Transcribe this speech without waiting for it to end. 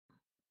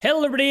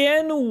Hello everybody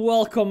and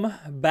welcome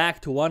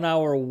back to 1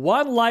 Hour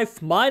 1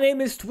 Life. My name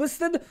is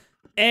Twisted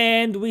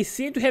and we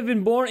seem to have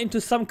been born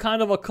into some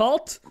kind of a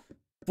cult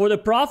for the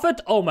prophet.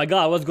 Oh my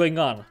god, what's going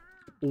on?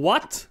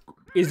 What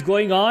is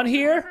going on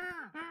here?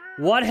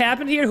 What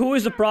happened here? Who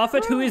is the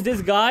prophet? Who is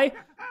this guy?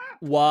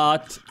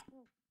 What?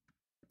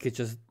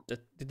 Did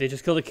they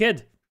just kill the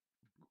kid?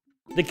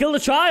 They killed the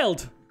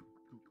child!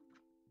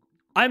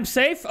 I'm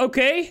safe?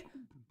 Okay.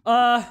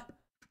 Oh,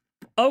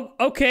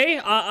 okay.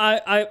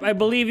 I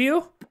believe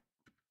you.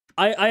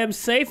 I am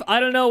safe. I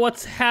don't know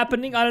what's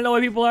happening. I don't know why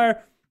people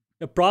are...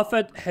 The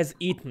prophet has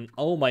eaten.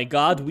 Oh my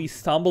god, we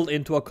stumbled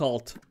into a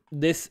cult.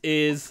 This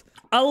is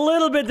a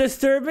little bit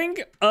disturbing.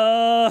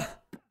 Hi.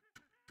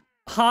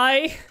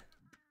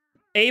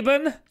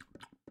 Aben.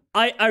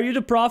 Are you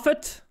the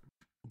prophet?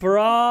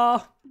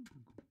 Prophet?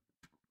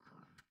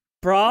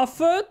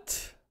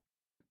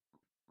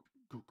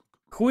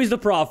 Who is the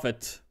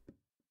prophet?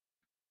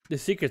 The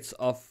secrets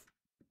of...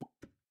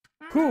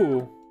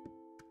 Who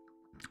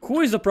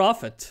is the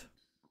prophet?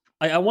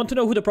 I want to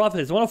know who the prophet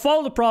is. I want to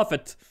follow the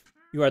prophet.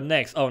 You are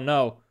next. Oh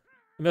no.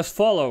 You must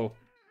follow.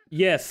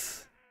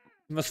 Yes.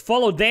 You must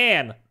follow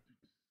Dan.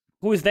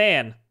 Who is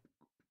Dan?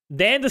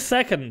 Dan the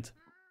second.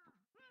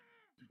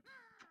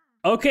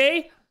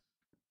 Okay.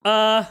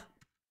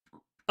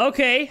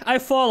 Okay, I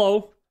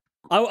follow.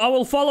 I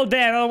will follow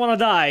Dan. I don't want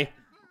to die.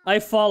 I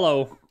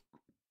follow.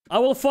 I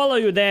will follow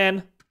you,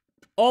 Dan.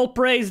 All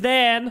praise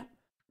Dan.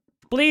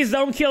 Please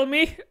don't kill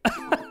me.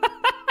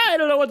 I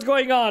don't know what's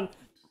going on.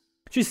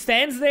 She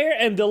stands there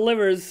and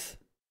delivers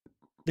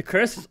the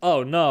curses.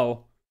 Oh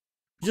no.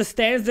 Just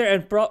stands there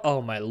and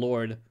oh my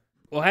lord.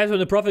 What happens when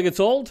the prophet gets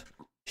old?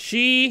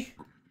 She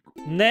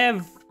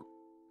never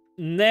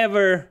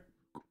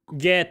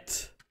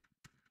get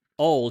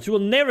old. She will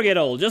never get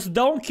old. Just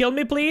don't kill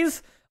me,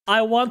 please.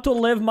 I want to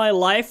live my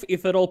life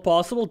if at all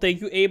possible.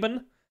 Thank you,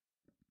 Aben.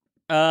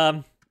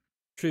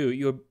 True,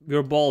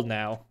 you're bald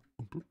now.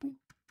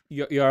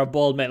 You're a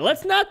bald man.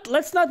 Let's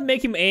not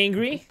make him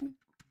angry.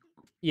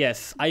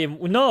 Yes, I am.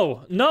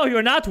 No,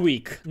 you're not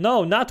weak.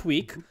 No, not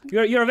weak.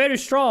 You're very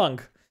strong.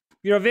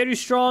 You're a very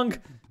strong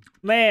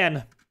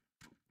man.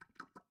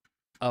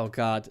 Oh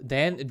god,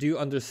 Dan, do you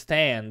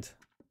understand?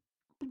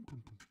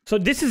 So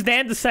this is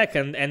Dan the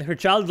second, and her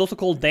child is also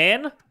called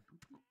Dan.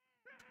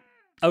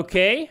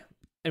 Okay,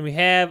 and we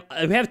have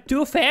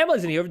two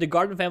families in here: the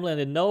garden family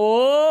and the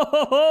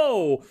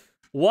no.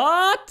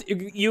 What?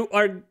 You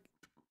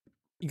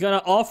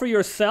gonna offer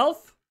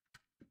yourself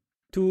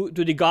to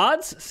the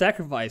gods?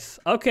 Sacrifice.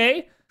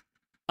 Okay.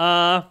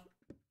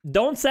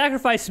 Don't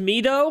sacrifice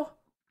me though.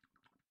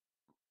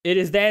 It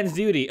is Dan's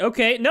duty.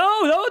 Okay.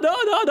 No,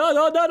 don't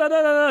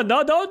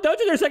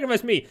you dare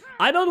sacrifice me.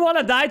 I don't want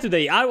to die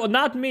today. I will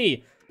not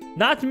me.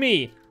 Not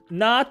me.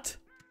 Not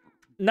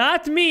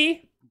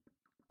me.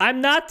 I'm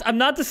not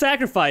the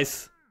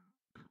sacrifice.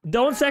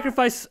 Don't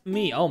sacrifice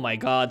me. Oh my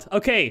god.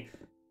 Okay.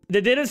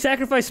 They didn't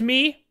sacrifice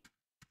me.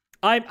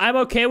 I'm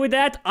okay with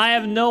that. I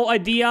have no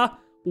idea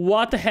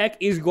what the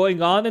heck is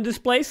going on in this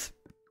place.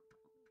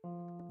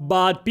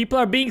 But people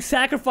are being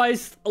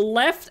sacrificed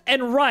left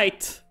and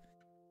right.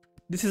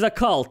 This is a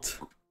cult.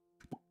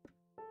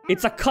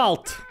 It's a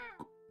cult.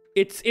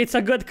 It's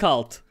a good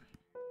cult.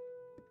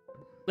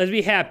 Let's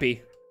be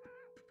happy.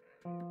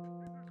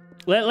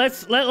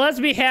 Let's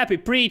be happy.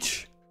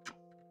 Preach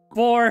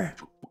for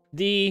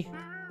the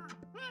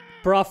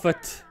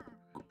prophet.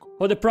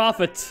 For the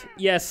prophet.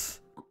 Yes.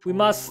 We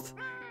must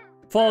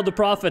follow the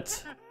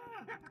prophet.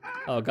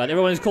 Oh god,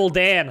 everyone is called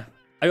Dan.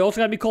 Are you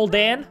also gonna be called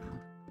Dan?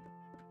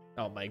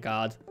 Oh my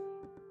god.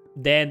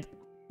 Dan,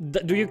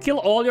 do you kill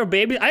all your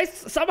babies? I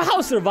somehow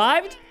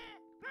survived.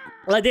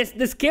 Like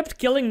this kept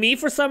killing me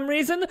for some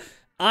reason.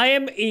 I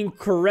am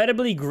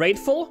incredibly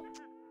grateful.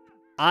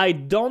 I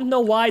don't know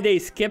why they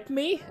skipped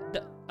me.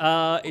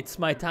 It's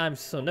my time.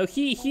 So no,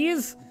 he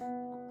is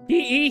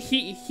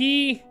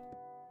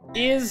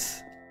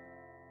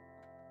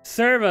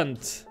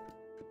servant.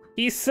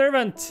 He's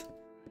servant.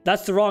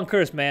 That's the wrong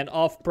curse, man.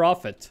 Of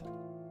prophet.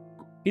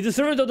 He's a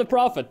servant of the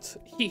prophet.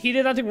 He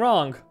did nothing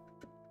wrong.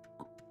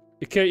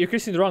 You're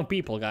cursing the wrong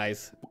people,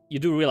 guys. You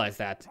do realize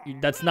that.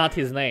 That's not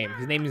his name.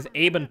 His name is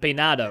Aben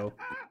Peinado.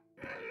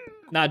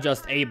 Not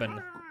just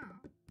Aben.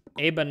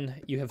 Aben,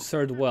 you have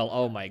served well.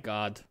 Oh my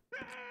god.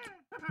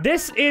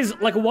 This is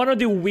like one of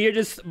the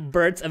weirdest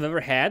birds I've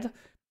ever had.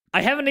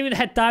 I haven't even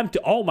had time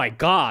to... Oh my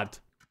god.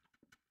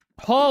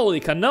 Holy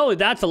cannoli,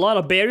 that's a lot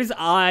of berries.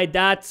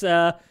 That's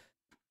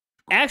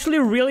actually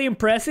really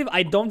impressive.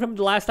 I don't remember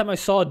the last time I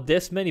saw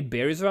this many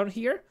berries around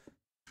here.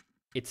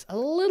 It's a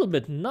little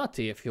bit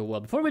nutty, if you will.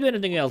 Before we do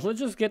anything else, let's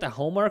just get a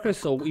home marker.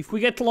 So if we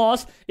get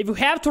lost, if we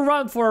have to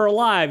run for our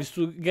lives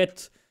to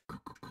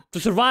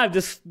survive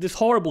this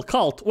horrible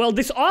cult. Well,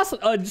 this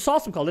awesome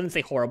cult, I didn't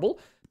say horrible.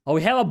 Oh,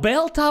 we have a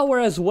bell tower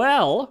as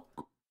well.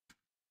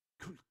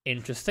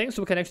 Interesting.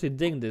 So we can actually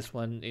ding this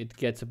when it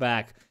gets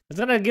back. It's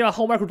gonna give a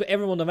home marker to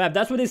everyone on the map.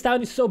 That's why this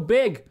town is so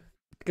big.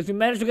 Because we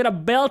managed to get a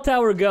bell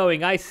tower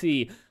going. I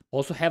see.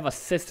 Also have a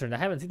cistern. I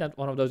haven't seen that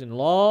one of those in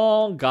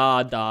long.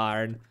 God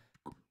darn.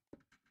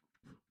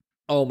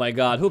 Oh my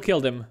god, who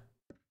killed him?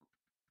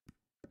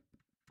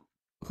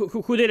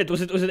 Who did it?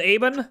 Was it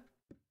Aben?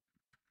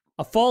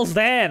 A false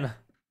Dan.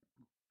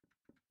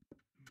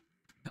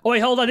 Oh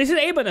wait, hold on. This is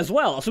Aben as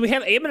well. So we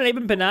have Aben and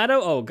Aben Penado.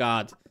 Oh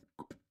god.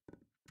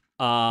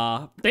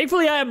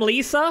 Thankfully I am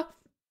Lisa,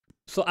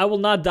 so I will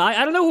not die.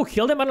 I don't know who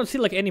killed him. I don't see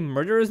like any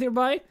murderers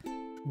nearby.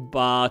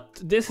 But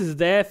this is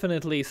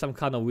definitely some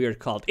kind of weird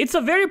cult. It's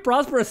a very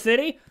prosperous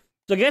city.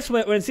 So I guess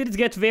when cities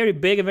get very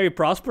big and very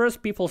prosperous,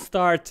 people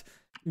start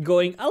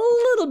going a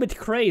little bit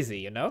crazy,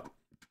 you know?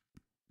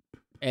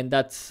 And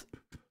that's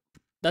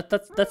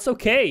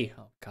okay.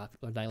 Oh god,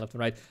 people are dying left and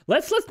right.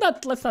 Let's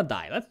not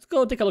die. Let's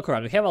go take a look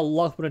around. We have a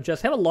lot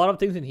of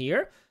things in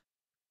here.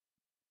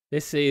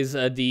 This is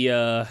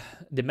the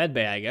med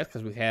bay, I guess,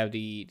 because we have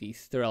the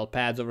sterile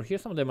pads over here.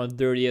 Some of them are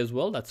dirty as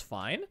well. That's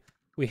fine.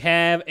 We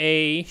have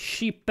a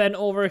sheep pen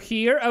over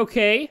here.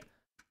 Okay.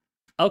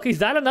 Okay, is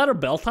that another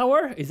bell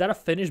tower? Is that a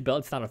finished bell?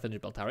 It's not a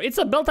finished bell tower. It's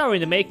a bell tower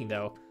in the making,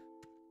 though,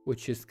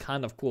 which is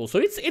kind of cool. So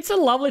it's a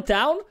lovely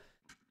town.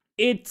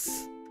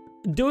 It's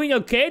doing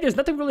okay. There's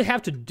nothing we really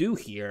have to do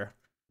here.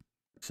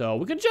 So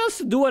we can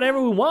just do whatever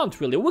we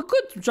want, really. We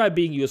could try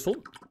being useful.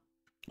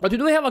 But we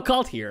do have a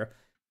cult here.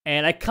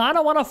 And I kind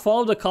of want to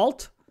follow the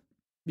cult.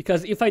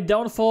 Because if I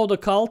don't follow the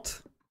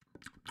cult,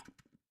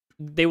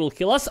 they will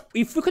kill us.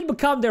 If we could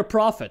become their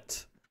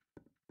prophet.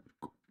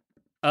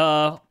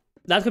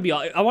 That could be...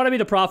 I want to be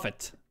the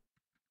prophet.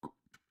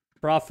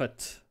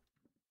 Prophet.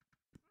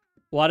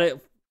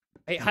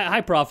 Hey,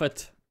 hi,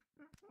 prophet.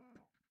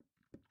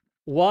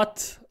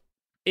 What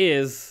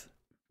is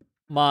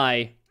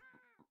my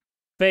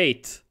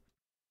fate?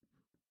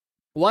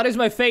 What is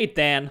my fate,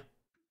 Dan?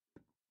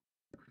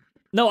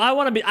 No, I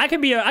want to be... I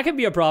can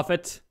be a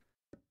prophet.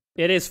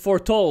 It is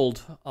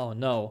foretold. Oh,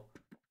 no.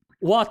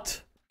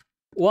 What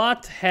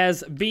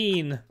has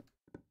been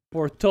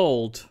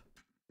foretold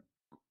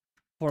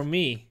for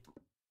me?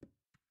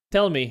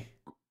 Tell me,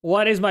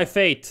 what is my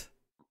fate?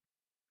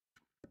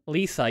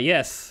 Lisa,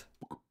 yes.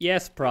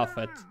 Yes,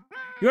 prophet.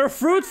 You're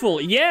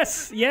fruitful.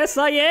 Yes, yes,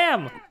 I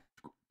am.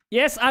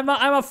 Yes, I'm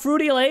a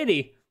fruity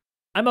lady.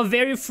 I'm a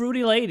very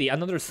fruity lady.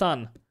 Another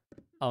son.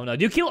 Oh no,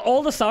 do you kill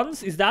all the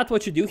sons? Is that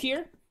what you do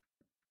here?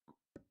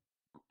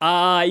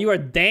 You are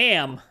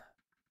damn.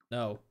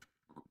 No.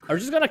 Are you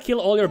just gonna kill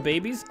all your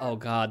babies? Oh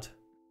god.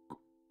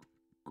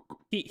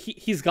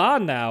 He's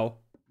gone now.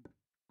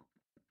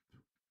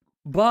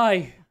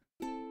 Bye.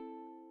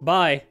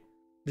 Bye,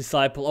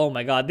 disciple. Oh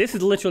my god, this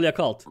is literally a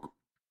cult.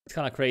 It's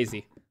kind of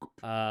crazy.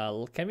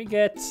 Can we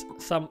get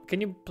some...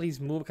 Can you please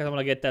move? Because I want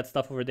to get that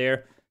stuff over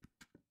there.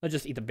 Let's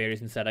just eat the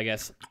berries instead, I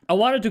guess. I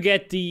wanted to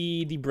get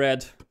the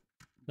bread.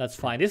 That's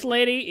fine. This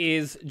lady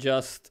is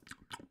just...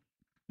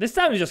 This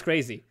town is just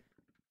crazy.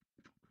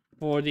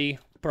 For the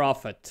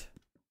prophet.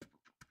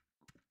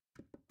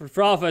 For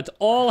prophet,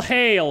 all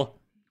hail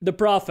the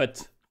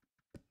prophet.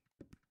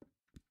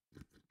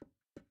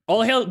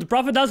 All hail... The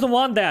prophet doesn't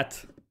want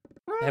that.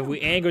 Have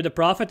we angered the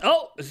prophet?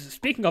 Oh,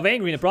 speaking of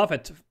angering the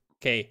prophet.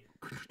 Okay.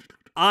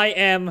 I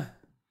am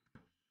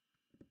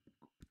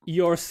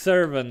your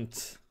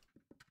servant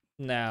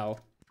now.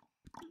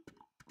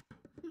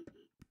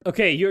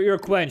 Okay, you're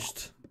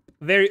quenched.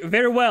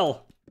 Very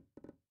well.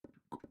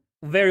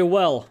 Very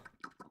well.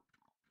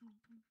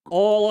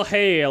 All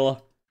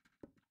hail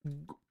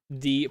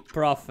the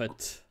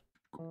prophet.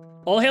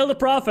 All hail the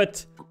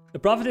prophet. The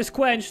prophet is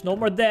quenched. No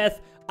more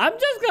death. I'm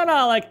just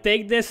gonna like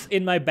take this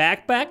in my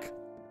backpack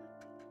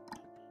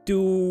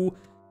to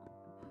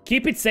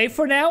keep it safe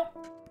for now.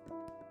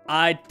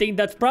 I think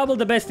that's probably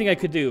the best thing I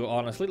could do,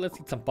 honestly. Let's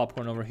eat some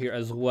popcorn over here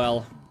as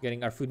well.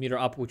 Getting our food meter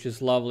up, which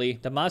is lovely.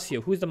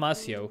 Damasio. Who's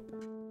Damasio?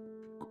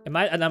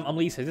 I'm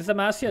Lisa. Is this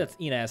Damasio? That's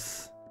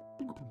Ines.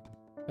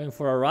 Going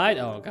for a ride?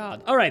 Oh,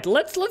 God. Alright,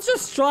 let's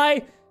just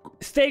try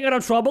staying out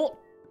of trouble.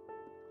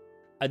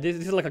 This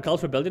is like a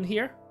cult rebellion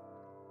here.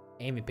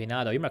 Amy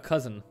Penado, you're my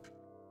cousin.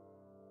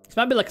 This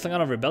might be like some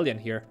kind of rebellion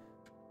here.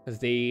 Because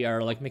they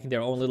are like making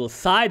their own little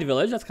side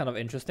village. That's kind of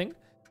interesting.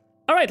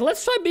 Alright,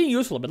 let's try being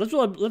useful a bit. Let's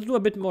do a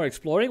bit more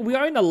exploring. We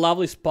are in a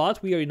lovely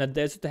spot. We are in a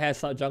desert that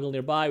has a jungle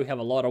nearby. We have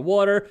a lot of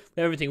water.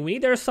 We have everything we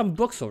need. There are some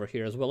books over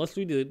here as well. Let's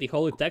read the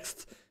holy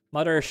text.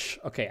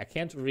 Okay, I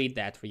can't read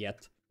that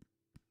yet.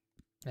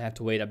 I have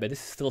to wait a bit. This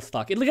is still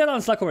stuck. It'll get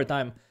unstuck over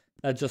time.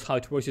 That's just how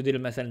it works. You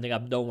didn't mess anything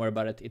up. Don't worry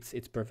about it.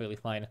 It's perfectly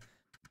fine.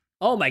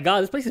 Oh my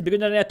god, this place is bigger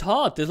than I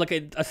thought. There's like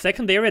a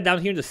second area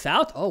down here in the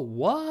south. Oh,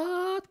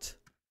 what?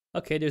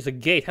 Okay, there's a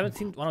gate. Haven't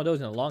seen one of those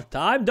in a long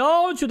time.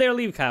 Don't you dare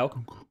leave, cow.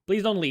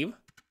 Please don't leave.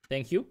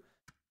 Thank you.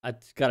 I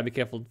gotta be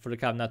careful for the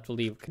cow not to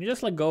leave. Can you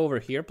just like go over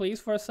here,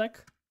 please, for a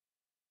sec?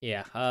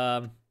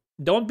 Yeah,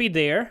 don't be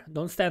there.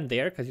 Don't stand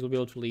there, because you'll be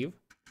able to leave.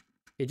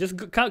 Okay, just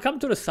come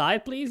to the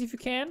side, please, if you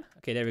can.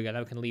 Okay, there we go. Now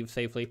we can leave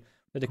safely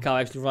with the cow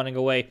actually running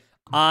away.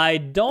 I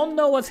don't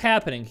know what's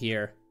happening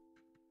here.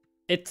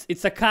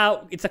 It's a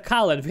cow. It's a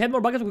cowland. If we had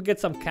more buckets, we could get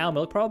some cow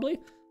milk, probably.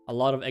 A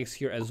lot of eggs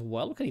here as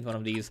well. We can eat one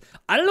of these.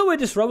 I don't know where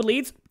this road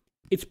leads.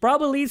 It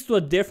probably leads to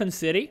a different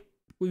city,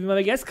 would be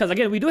my guess. Because,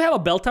 again, we do have a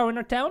bell tower in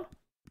our town.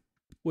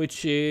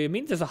 Which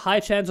means there's a high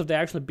chance of there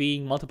actually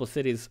being multiple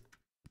cities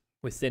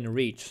within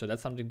reach. So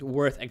that's something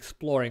worth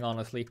exploring,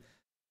 honestly.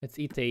 Let's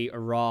eat a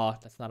raw.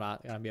 That's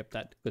not gonna be up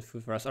that good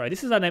food for us. All right,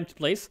 this is an empty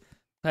place.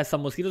 It has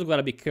some mosquitoes. We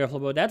gotta be careful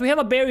about that. We have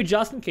a berry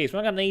just in case.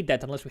 We're not gonna eat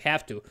that unless we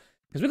have to.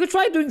 Because we could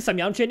try doing some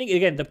yum chaining.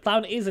 Again, the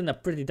town is in a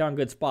pretty darn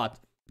good spot.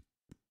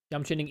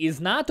 Yum chaining is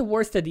not the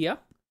worst idea.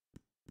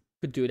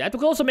 Could do that. We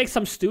could also make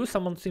some stew.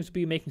 Someone seems to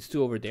be making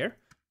stew over there.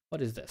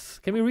 What is this?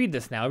 Can we read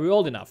this now? Are we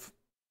old enough?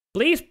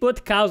 Please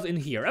put cows in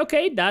here.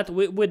 Okay, that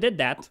we did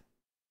that.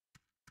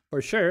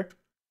 For sure.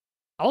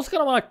 I also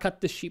kind of want to cut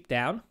the sheep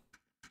down.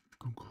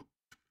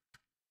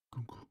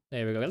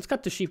 There we go. Let's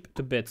cut the sheep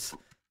to bits.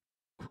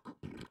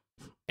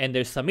 And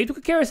there's some meat. We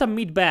could carry some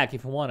meat back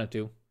if we wanted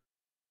to.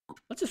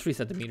 Let's just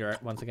reset the meter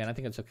once again. I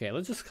think it's okay.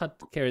 Let's just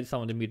carry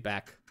some of the meat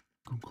back.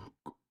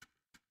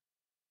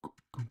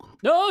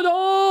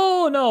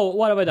 No!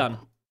 What have I done?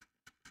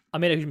 I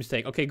made a huge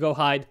mistake. Okay, go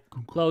hide.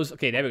 Close.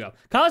 Okay, there we go.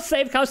 Cow's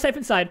safe. Cow's safe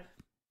inside.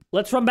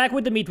 Let's run back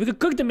with the meat. We could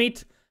cook the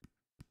meat.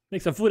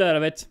 Make some food out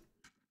of it.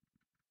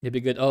 It'd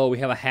be good. Oh, we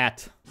have a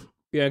hat.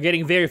 We are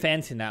getting very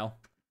fancy now.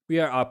 We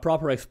are a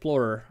proper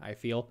explorer, I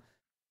feel.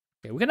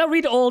 Okay, we can now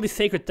read all the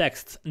sacred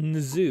texts.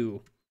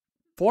 Nzu.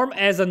 Form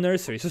as a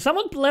nursery. So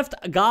someone left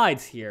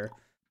guides here.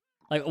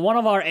 Like, one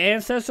of our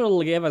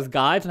ancestors gave us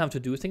guides on how to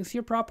do things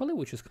here properly,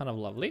 which is kind of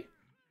lovely.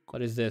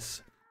 What is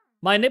this?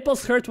 My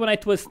nipples hurt when I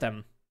twist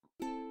them.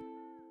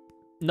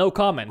 No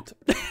comment.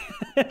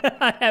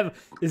 I have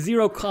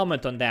 0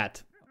 comment on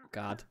that. Oh,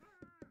 God.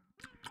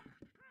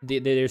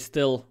 There's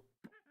still...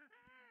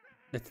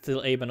 That's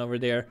still Aben over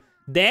there.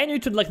 Dan, you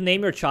should, like,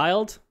 name your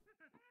child.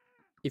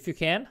 If you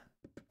can.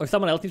 Or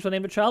someone else needs to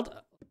name a child.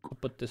 I'll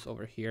put this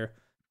over here.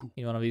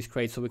 In one of these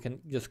crates so we can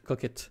just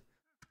cook it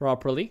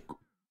properly.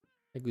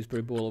 A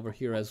gooseberry bowl over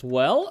here as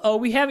well. Oh,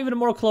 we have even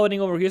more clothing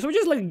over here. So we're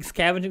just, like,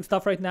 scavenging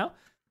stuff right now.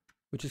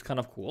 Which is kind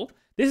of cool.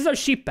 This is our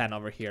sheep pen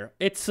over here.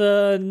 It's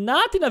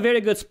not in a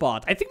very good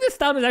spot. I think this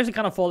town is actually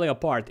kind of falling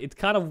apart. It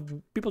kind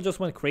of... People just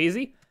went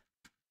crazy.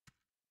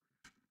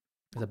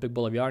 There's a big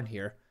ball of yarn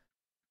here.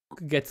 We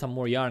could get some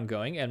more yarn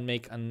going and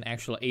make an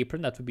actual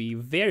apron. That would be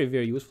very,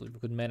 very useful if we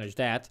could manage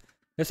that.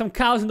 There's some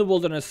cows in the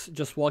wilderness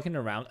just walking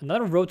around.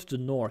 Another road to the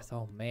north.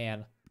 Oh,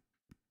 man.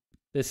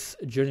 This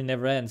journey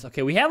never ends.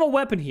 Okay, we have a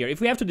weapon here.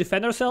 If we have to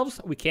defend ourselves,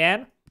 we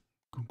can.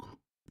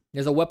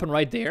 There's a weapon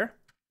right there.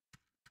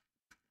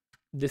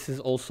 This is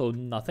also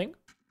nothing.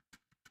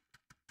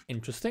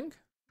 Interesting.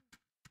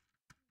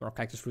 More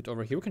cactus fruit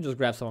over here. We can just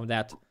grab some of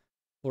that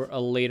for a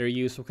later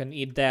use. We can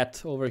eat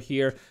that over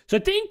here. So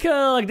I think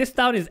like this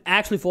town is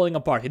actually falling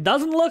apart. It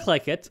doesn't look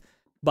like it,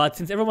 but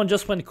since everyone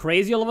just went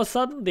crazy all of a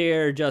sudden,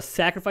 they're just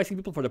sacrificing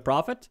people for the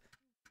profit.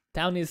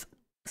 Town is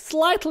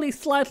slightly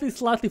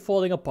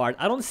falling apart.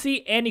 I don't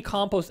see any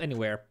compost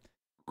anywhere,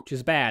 which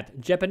is bad.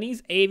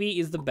 Japanese AV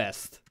is the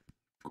best.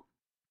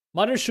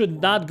 Mothers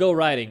should not go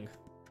riding.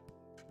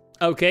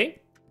 Okay,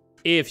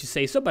 if you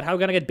say so, but how are we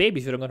gonna get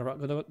babies if we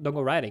don't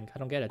go riding? I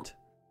don't get it.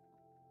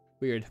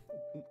 Weird.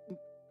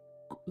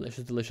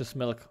 Delicious, delicious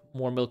milk.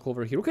 More milk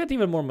over here. We could get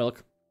even more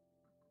milk.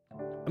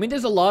 I mean,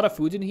 there's a lot of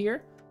food in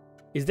here.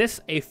 Is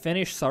this a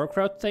Finnish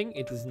sauerkraut thing?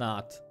 It is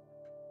not.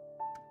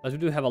 But we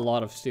do have a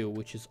lot of stew,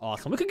 which is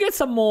awesome. We could get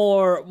some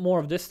more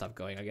of this stuff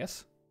going, I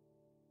guess.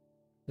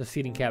 The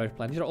seeding cabbage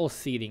plant. These are all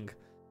seeding.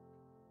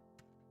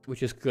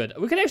 Which is good.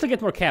 We can actually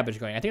get more cabbage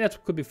going. I think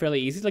that could be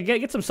fairly easy. Like,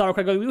 get some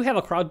sauerkraut going. We do have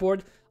a crowd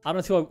board. I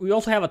don't know. We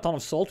also have a ton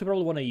of salt. We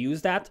probably want to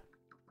use that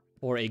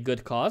for a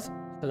good cause.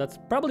 So that's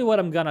probably what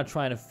I'm gonna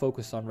try to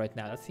focus on right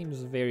now. That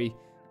seems very,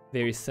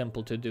 very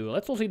simple to do.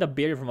 Let's also eat a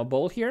berry from a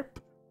bowl here.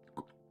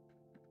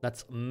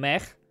 That's meh.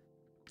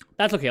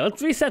 That's okay.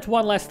 Let's reset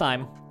one last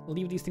time.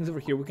 Leave these things over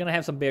here. We're gonna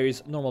have some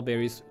berries, normal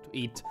berries to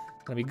eat.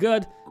 It's gonna be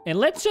good. And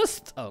let's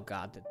just... Oh,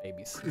 God, dead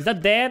babies. Is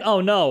that Dan?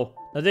 Oh, no.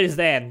 No, that is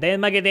Dan.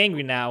 Dan might get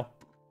angry now.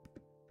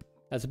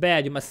 That's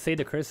bad. You must say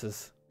the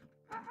curses.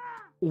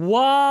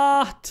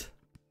 What?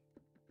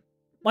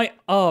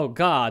 Oh,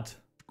 God.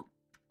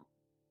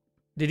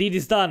 The deed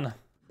is done.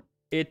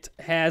 It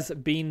has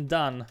been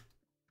done.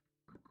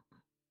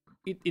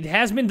 It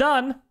has been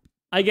done,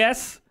 I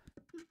guess.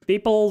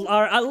 People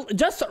are...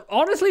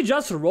 honestly,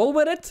 just roll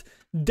with it.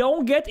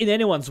 Don't get in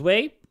anyone's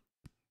way.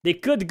 They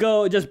could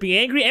go just be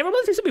angry.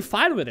 Everyone seems to be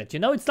fine with it, you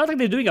know? It's not like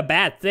they're doing a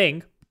bad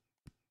thing.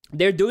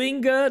 They're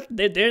doing...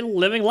 they're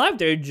living life.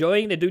 They're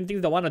enjoying. They're doing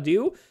things they want to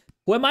do.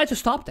 Who am I to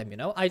stop them, you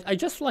know? I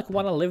just, like,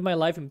 want to live my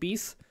life in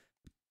peace.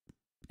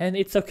 And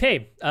it's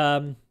okay.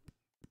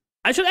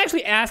 I should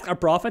actually ask our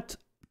prophet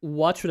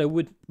what should I do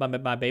with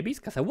my babies.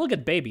 Because I will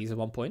get babies at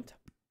one point.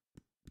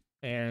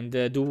 And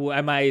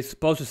am I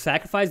supposed to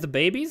sacrifice the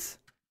babies?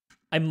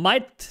 I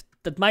might...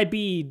 That might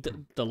be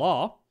the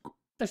law.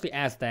 Let's actually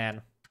ask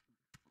Dan.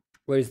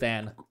 Where's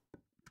Dan?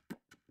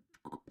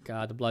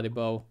 God, the bloody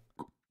bow.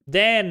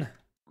 Dan!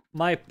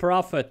 My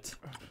prophet.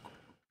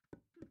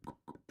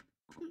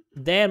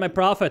 Dan, my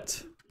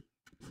prophet.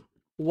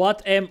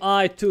 What am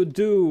I to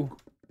do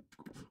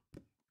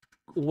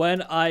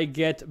when I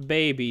get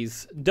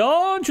babies?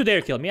 Don't you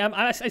dare kill me.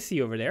 I see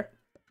you over there.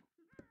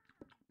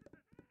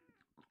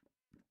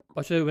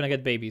 What should I do when I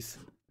get babies?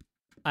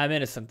 I'm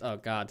innocent. Oh,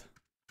 God.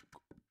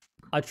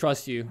 I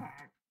trust you.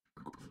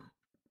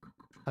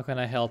 How can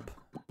I help?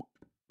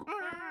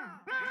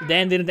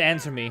 Dan didn't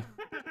answer me.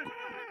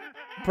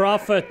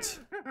 Prophet,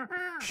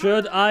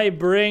 should I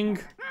bring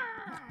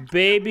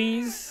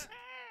babies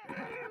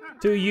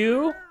to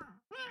you?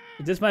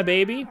 Is this my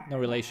baby? No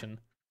relation.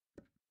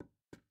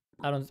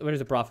 I don't. Where's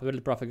the prophet? Where did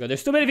the prophet go?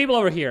 There's too many people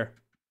over here.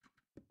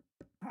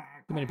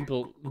 Too many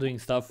people doing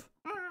stuff.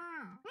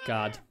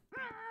 God.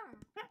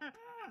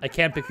 I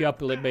can't pick you up,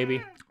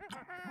 baby.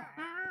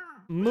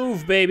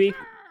 Move, baby.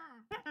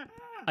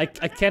 I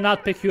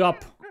cannot pick you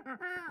up.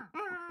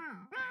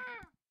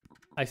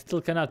 I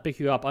still cannot pick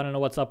you up. I don't know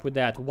what's up with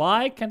that.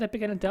 Why can't I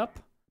pick anything up?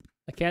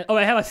 I can't. Oh,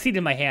 I have a seed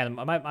in my hand.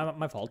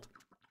 My fault.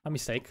 My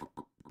mistake.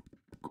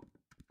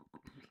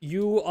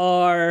 You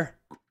are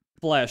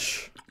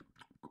flesh.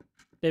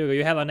 There we go.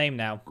 You have a name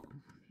now.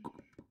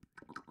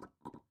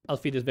 I'll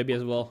feed this baby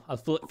as well. I'll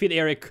feed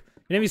Eric.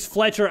 Your name is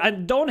Fletcher. I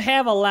don't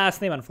have a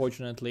last name,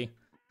 unfortunately.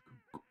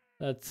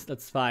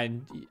 That's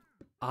fine.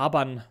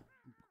 Aban.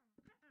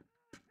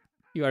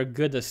 You are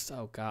goodest.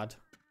 Oh God.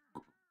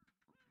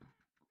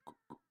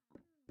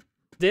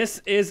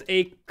 This is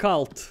a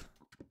cult.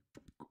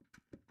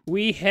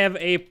 We have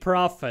a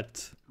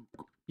prophet.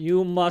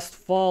 You must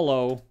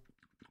follow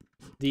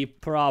the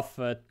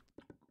prophet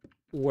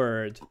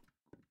word.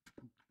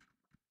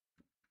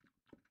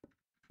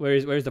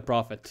 Where's the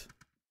prophet?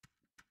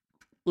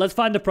 Let's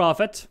find the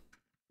prophet.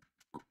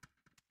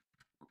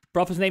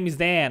 Prophet's name is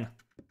Dan.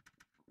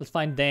 Let's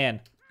find Dan.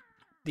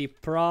 The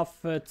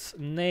prophet's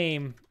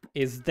name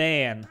is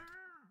Dan.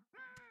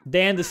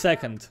 Dan the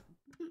second.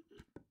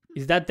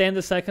 Is that Dan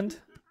the second?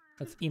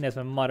 That's Ines,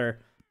 my mother.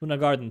 Luna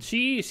Garden.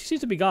 She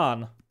seems to be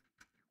gone.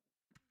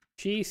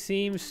 She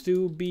seems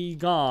to be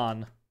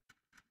gone.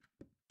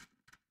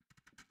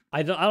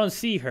 I don't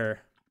see her.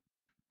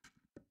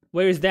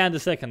 Where is Dan the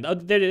second? Oh,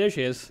 there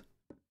she is.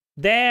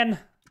 Dan,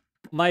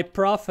 my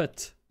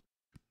prophet.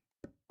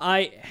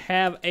 I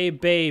have a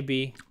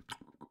baby.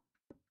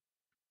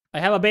 I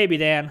have a baby,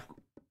 Dan.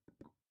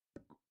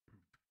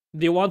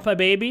 Do you want my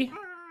baby?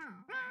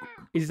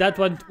 Is that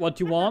what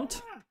you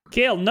want?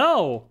 Kill?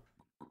 No!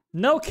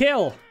 No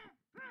kill!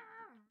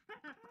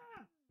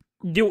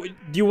 Do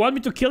you want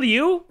me to kill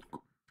you?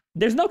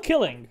 There's no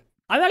killing.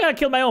 I'm not gonna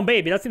kill my own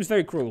baby. That seems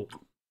very cruel.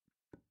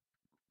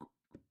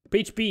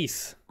 Preach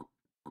peace.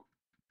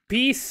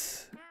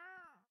 Peace.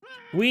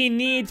 We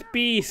need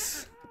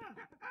peace.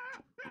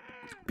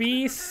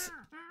 Peace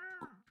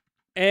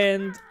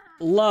and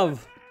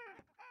love.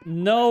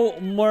 No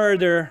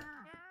murder.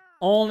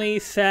 Only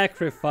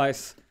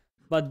sacrifice.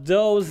 But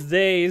those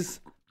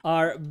days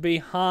are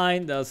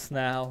behind us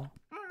now.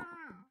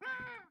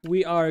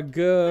 We are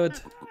good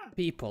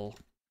people,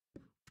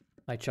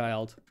 my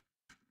child.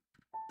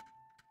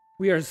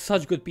 We are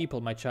such good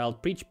people, my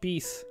child. Preach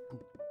peace.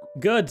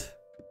 Good.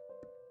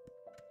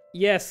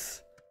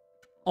 Yes.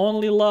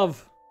 Only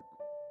love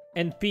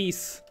and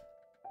peace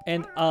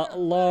and a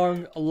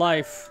long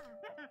life.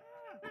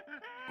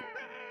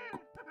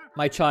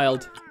 My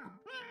child.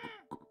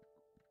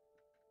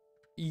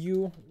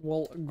 You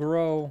will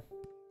grow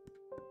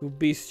to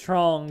be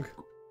strong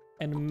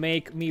and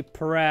make me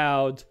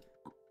proud.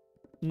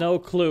 No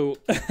clue.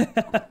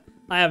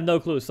 I have no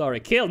clue, sorry.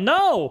 Kill,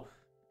 no!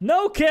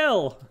 No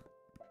kill!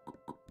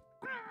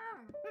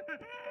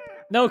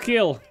 No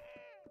kill.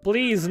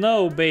 Please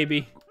no,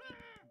 baby.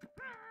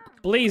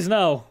 Please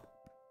no.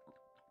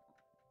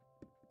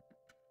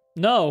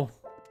 No.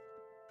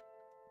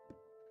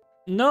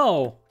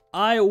 No,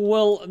 I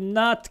will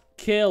not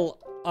kill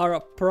our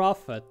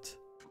prophet.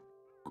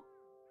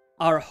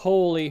 Our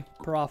holy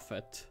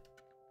prophet.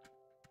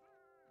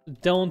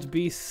 Don't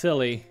be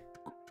silly.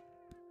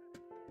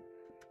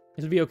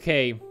 It'll be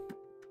okay.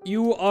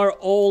 You are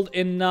old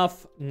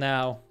enough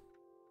now.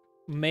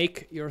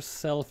 Make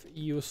yourself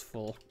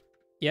useful.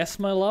 Yes,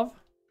 my love?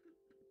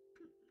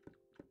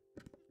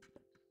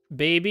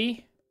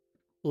 Baby?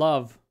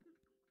 Love.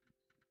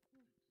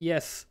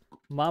 Yes,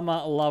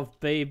 mama love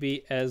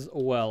baby as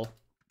well.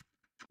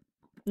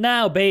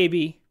 Now,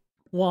 baby.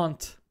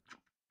 Want.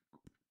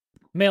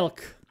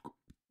 Milk.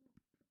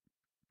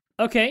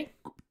 Okay.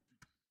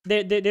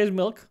 There's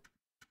milk.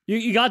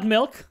 You got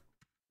milk?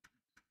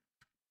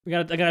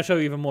 I'm gonna show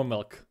you even more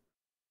milk.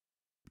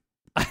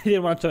 I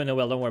didn't want to turn the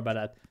well, don't worry about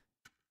that.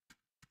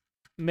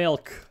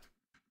 Milk.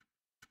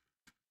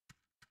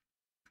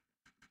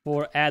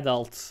 For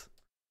adults.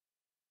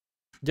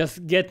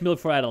 Just get milk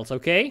for adults,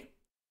 okay?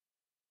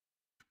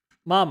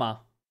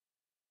 Mama.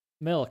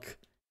 Milk.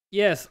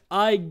 Yes,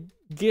 I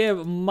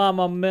give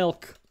mama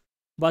milk.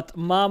 But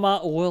mama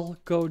will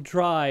go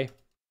dry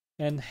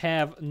and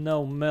have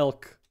no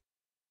milk.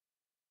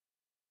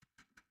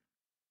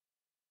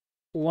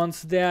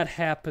 Once that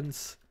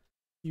happens,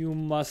 you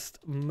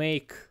must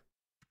make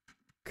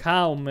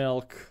cow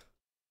milk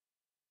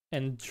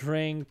and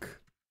drink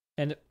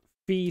and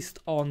feast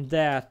on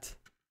that.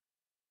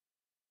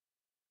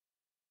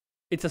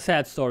 It's a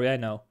sad story, I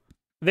know.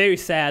 Very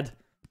sad.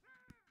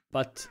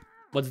 But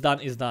what's done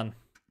is done.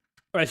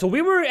 Alright, so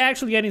we were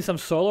actually getting some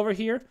soil over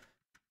here.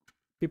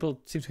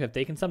 People seem to have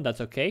taken some.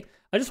 That's okay.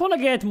 I just want to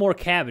get more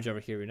cabbage over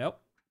here, you know?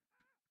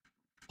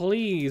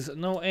 Please,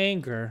 no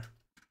anger.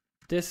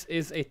 This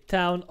is a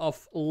town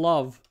of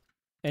love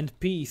and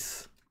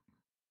peace.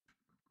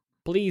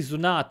 Please do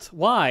not.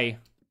 Why?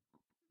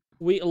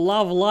 We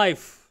love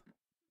life.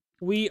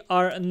 We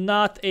are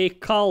not a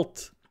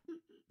cult.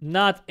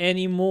 Not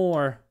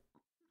anymore.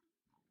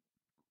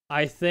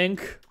 I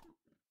think.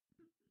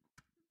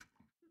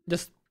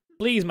 Just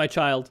please, my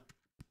child.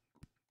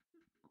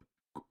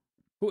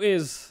 Who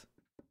is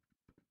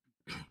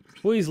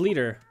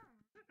leader?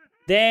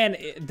 Dan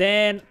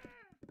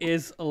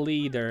is a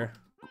leader.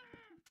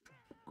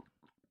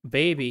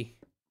 Baby.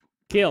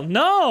 Kill.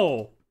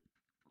 No!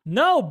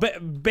 No,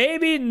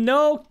 baby,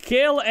 no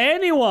kill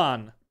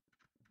anyone.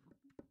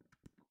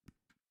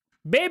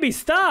 Baby,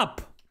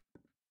 stop.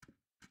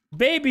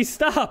 Baby,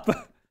 stop.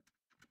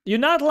 You're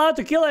not allowed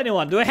to kill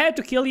anyone. Do I have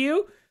to kill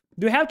you?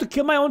 Do I have to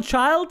kill my own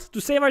child to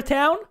save our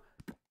town?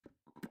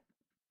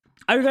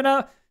 Are you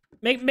gonna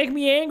make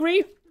me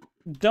angry?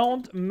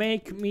 Don't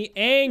make me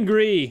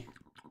angry.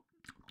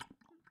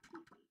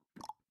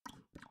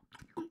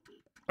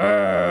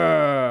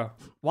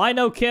 Why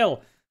no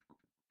kill?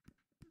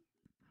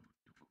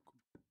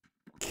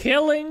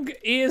 Killing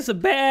is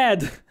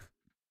bad.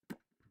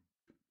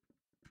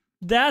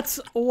 That's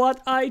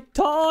what I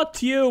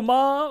taught you,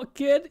 Mom,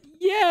 kid.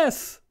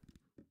 Yes.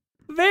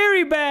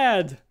 Very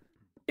bad.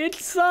 It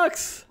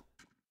sucks.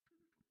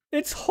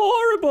 It's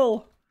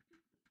horrible.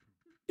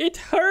 It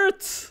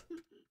hurts.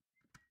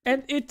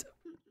 And it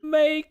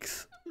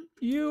makes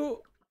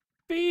you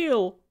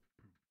feel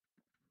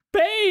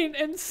pain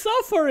and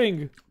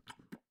suffering.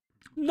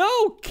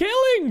 No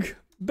killing,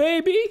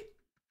 baby.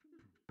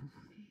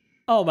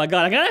 Oh my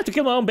god, I'm gonna have to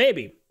kill my own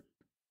baby.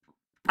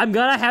 I'm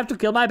gonna have to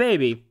kill my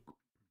baby.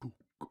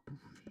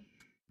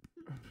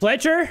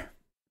 Fletcher?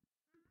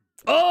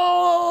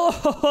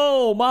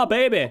 Oh, my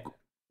baby.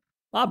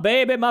 My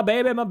baby, my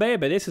baby, my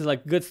baby. This is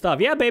like good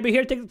stuff. Yeah, baby,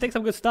 here, take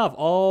some good stuff.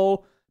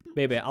 Oh,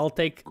 baby, I'll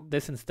take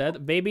this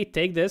instead. Baby,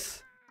 take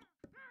this.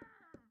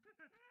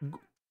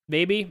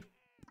 Baby,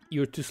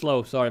 you're too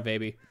slow. Sorry,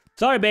 baby.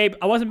 Sorry, babe.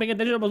 I wasn't paying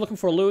attention. I was looking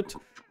for loot.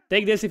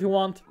 Take this if you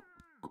want.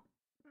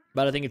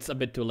 But I think it's a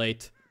bit too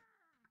late.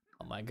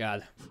 Oh my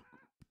god.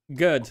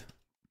 Good.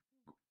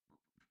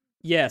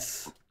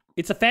 Yes.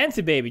 It's a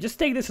fancy baby. Just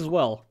take this as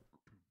well.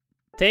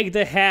 Take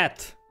the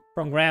hat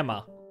from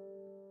grandma.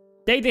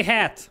 Take the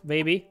hat,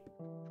 baby.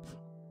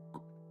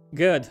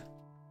 Good.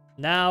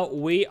 Now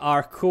we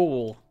are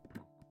cool.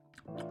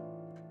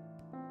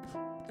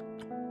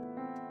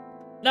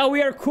 Now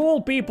we are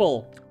cool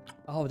people.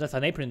 Oh, that's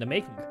an apron in the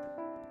making.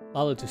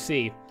 Lovely to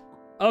see.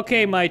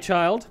 Okay, my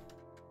child.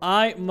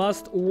 I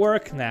must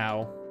work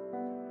now.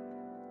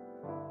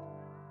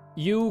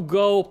 You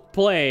go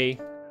play.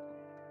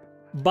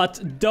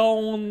 But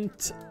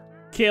don't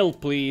kill,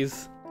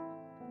 please.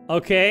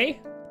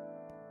 Okay?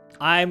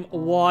 I'm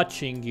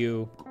watching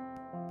you.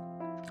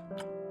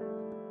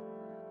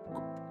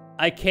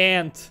 I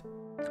can't.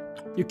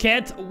 You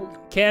can't,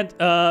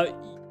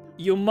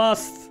 you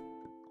must.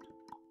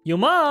 You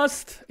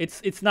must.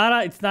 It's not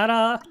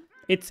a,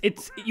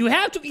 you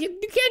have to, you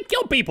can't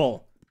kill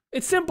people.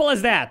 It's simple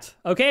as that.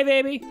 Okay,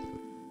 baby?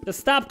 Just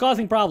stop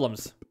causing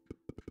problems.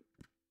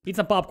 Eat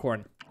some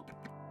popcorn.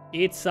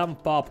 Eat some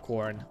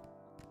popcorn.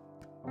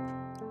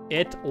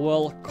 It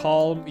will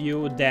calm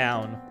you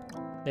down.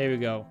 There we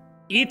go.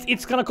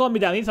 It's gonna calm me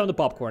down. Eat some of the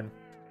popcorn.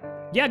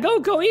 Yeah,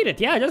 go eat it.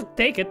 Yeah, just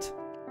take it.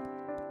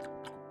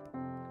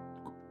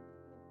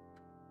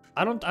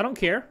 I don't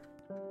care.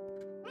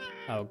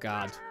 Oh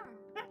god.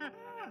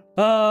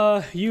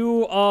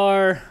 You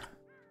are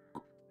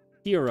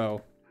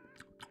hero.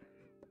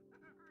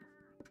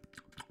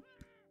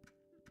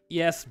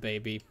 Yes,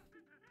 baby.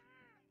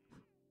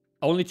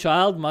 Only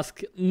child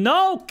must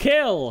no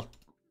kill.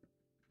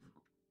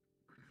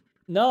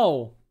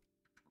 No.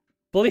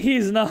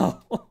 Please,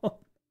 no.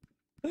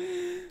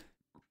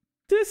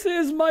 This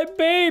is my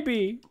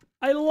baby.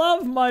 I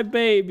love my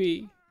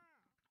baby.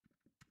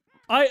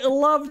 I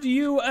loved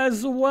you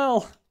as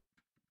well.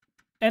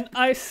 And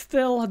I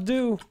still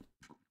do.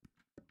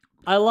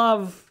 I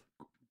love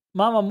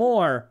Mama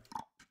more.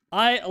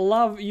 I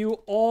love you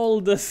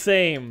all the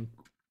same.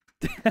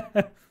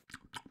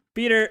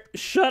 Peter,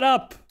 shut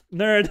up,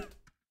 nerd.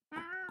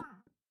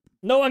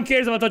 No one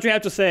cares about what you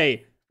have to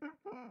say.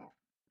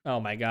 Oh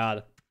my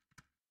god.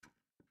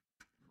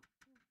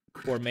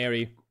 Poor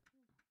Mary.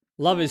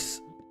 Love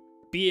is...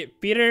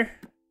 Peter?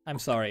 I'm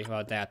sorry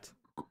about that.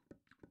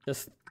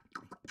 Just...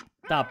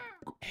 Stop.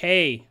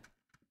 Hey.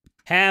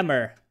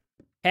 Hammer.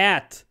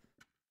 Hat.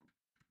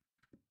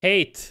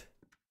 Hate.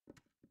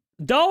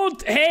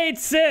 Don't hate,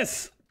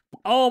 sis!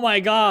 Oh my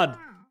god.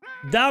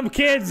 Dumb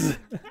kids.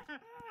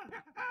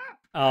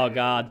 Oh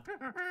god.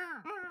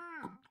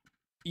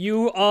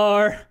 You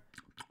are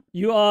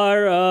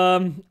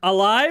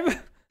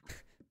alive?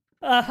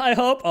 I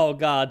hope. Oh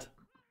god.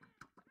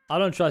 I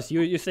don't trust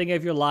you. You're saying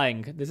if you're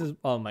lying. This is,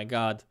 oh my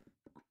god.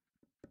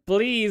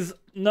 Please,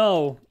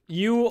 no.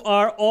 You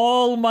are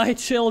all my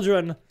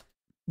children.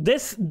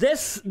 This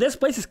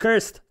place is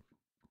cursed.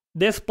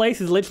 This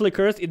place is literally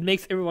cursed. It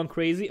makes everyone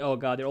crazy. Oh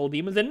god, they're all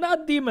demons. They're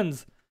not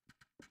demons.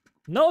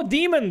 No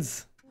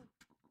demons.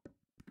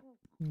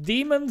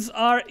 Demons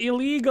are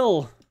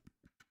illegal.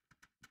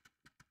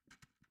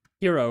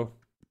 Hero.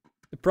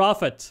 The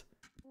prophet.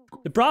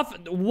 The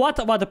prophet. What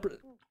about the...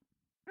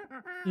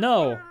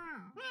 No.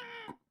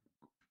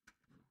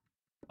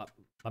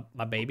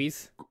 My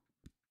babies.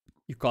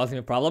 You causing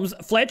me problems.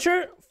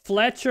 Fletcher?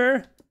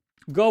 Fletcher,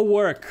 go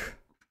work.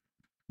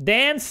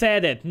 Dan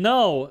said it.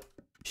 No,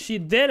 she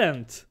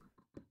didn't.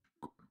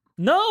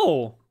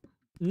 No,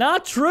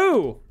 not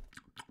true.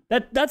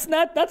 That's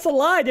a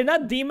lie. They're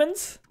not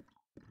demons.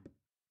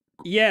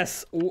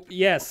 Yes,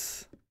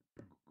 yes.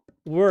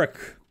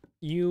 Work.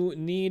 You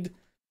need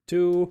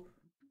to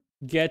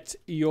get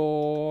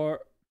your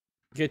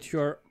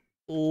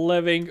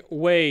living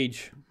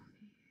wage.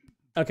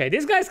 Okay,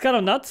 this guy's kind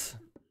of nuts.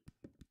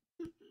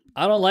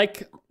 I don't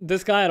like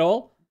this guy at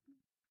all.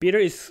 Peter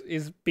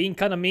is being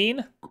kind of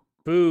mean.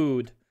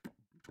 Food.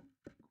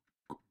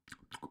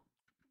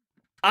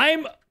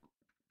 I'm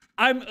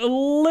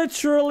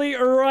literally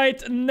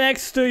right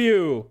next to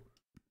you.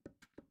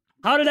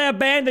 How did I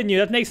abandon you?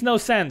 That makes no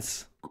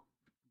sense.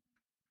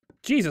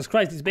 Jesus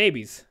Christ, these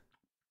babies.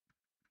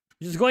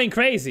 Just going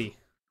crazy.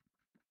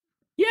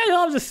 Yeah, I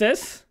love the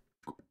sis.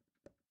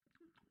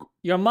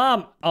 Your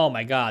mom. Oh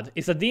my god,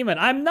 it's a demon.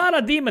 I'm not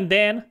a demon,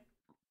 Dan.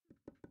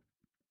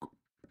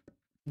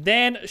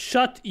 Dan,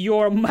 shut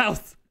your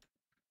mouth.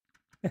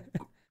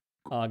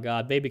 Oh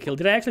god, baby kill.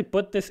 Did I actually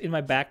put this in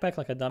my backpack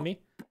like a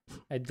dummy?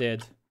 I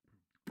did.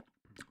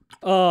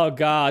 Oh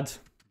god.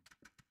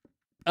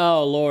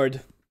 Oh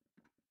lord.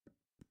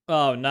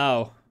 Oh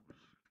no.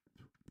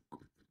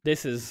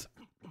 This is...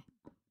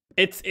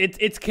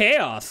 It's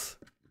chaos.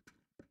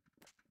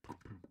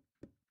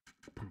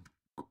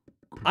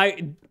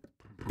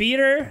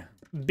 Peter,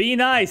 be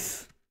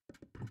nice.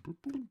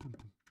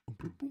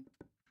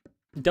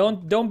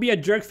 Don't be a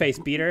jerk face,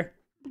 Peter.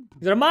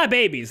 These are my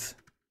babies.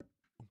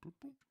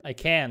 I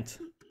can't.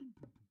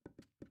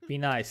 Be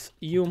nice.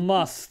 You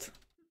must.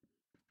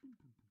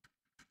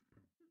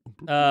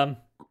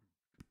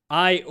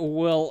 I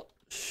will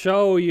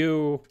show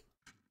you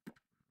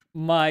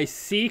my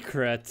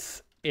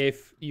secrets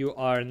if you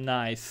are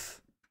nice.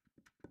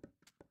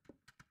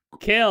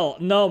 Kill.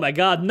 No, my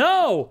god,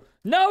 no!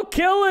 No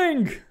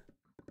killing!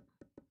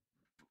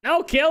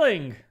 No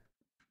killing!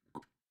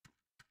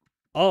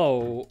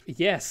 Oh,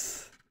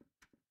 yes.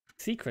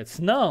 Secrets,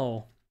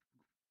 no.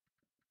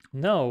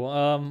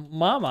 No,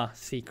 mama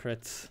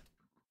secrets.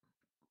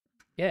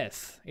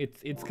 Yes,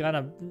 it's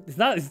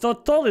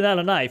totally not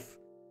a knife.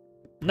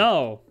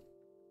 No.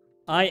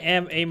 I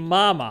am a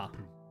mama.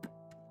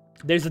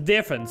 There's a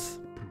difference.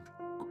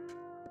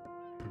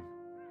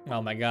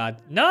 Oh my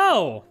god.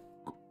 No!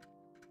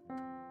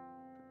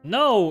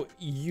 No,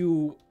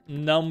 you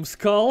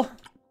numbskull.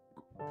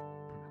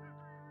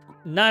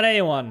 Not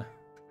anyone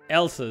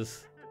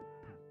else's.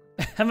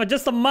 I'm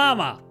just a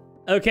mama,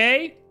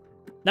 okay?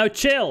 Now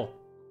chill.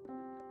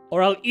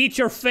 Or I'll eat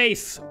your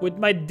face with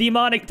my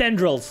demonic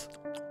tendrils.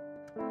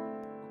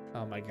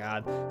 Oh my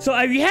god. So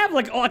we have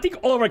like, I think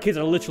all of our kids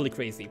are literally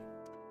crazy.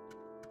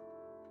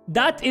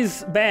 That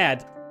is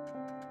bad.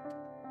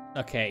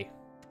 Okay.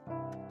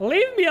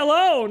 Leave me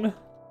alone.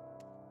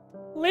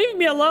 Leave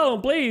me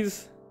alone,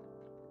 please.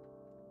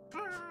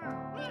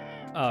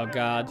 Oh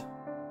god.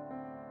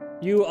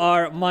 You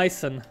are my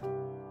son.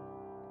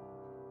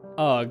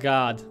 Oh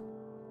god.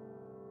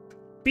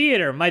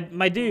 Peter,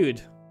 my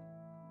dude.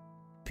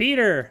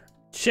 Peter,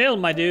 chill,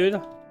 my dude.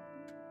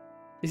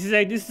 This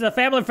is a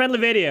family-friendly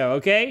video,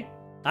 okay?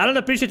 I don't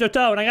appreciate your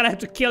tone. I'm gonna have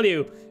to kill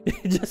you.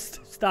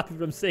 Just stop you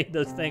from saying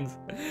those things.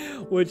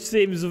 Which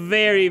seems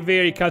very,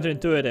 very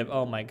counterintuitive.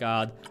 Oh my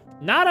god.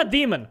 Not a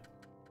demon.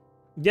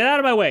 Get out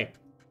of my way.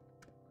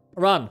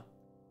 Run.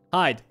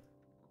 Hide.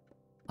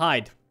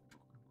 Hide.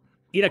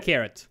 Eat a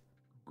carrot.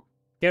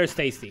 Carrot's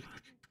tasty.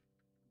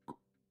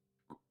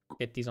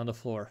 Get these on the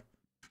floor.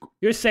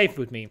 You're safe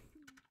with me.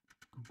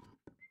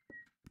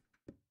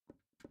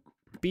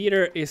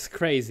 Peter is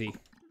crazy.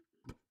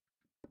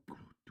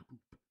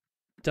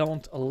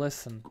 Don't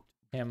listen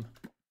to him.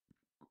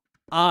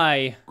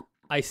 I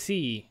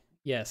see.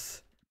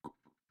 Yes.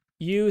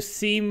 You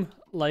seem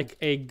like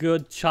a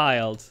good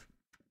child.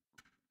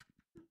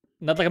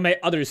 Not like my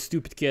other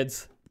stupid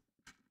kids.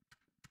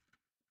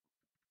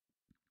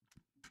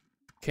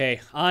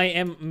 Okay, I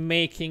am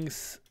making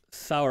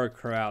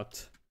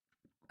sauerkraut.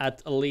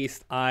 At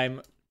least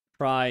I'm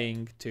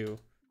trying to.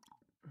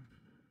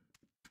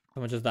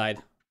 Someone just died.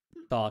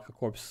 Saw like a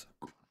corpse.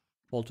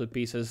 Fall to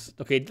pieces.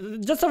 Okay,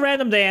 just a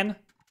random Dan.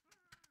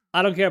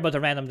 I don't care about the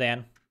random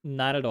Dan.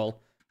 Not at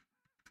all.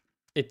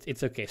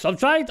 It's okay. So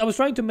I was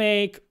trying to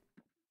make...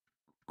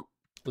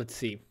 Let's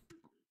see.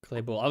 Clay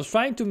bowl. I was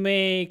trying to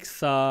make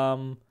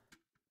some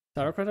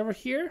sauerkraut over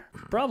here.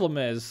 Problem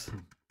is...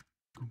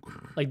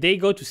 Like, they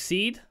go to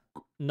seed.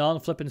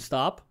 Non-flip and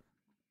stop.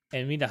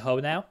 And we need a hoe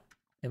now.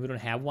 And we don't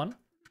have one.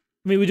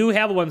 I mean, we do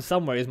have one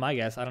somewhere, is my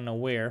guess. I don't know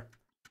where.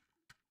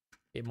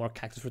 Okay, more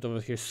cactus fruit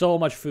over here. So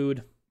much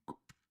food.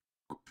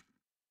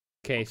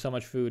 Okay, so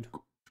much food.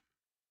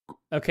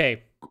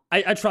 Okay,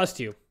 I trust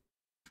you.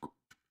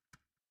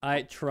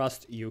 I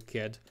trust you,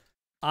 kid.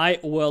 I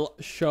will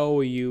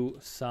show you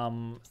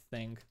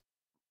something.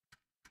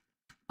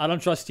 I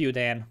don't trust you,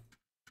 Dan.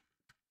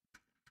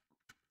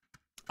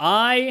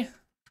 I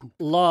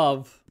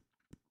love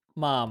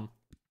Mom.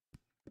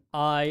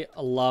 I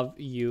love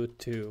you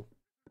too.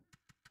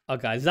 Oh,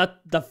 God, is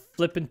that the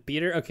flippin'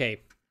 Peter?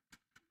 Okay.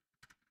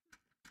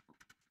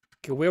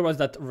 Okay, where was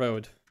that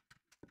road?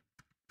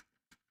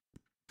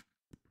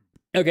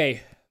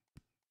 Okay.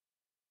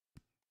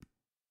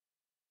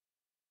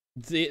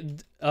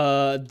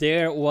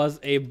 There was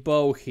a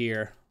bow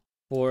here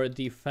for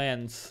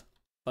defense,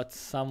 but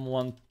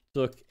someone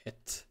took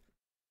it.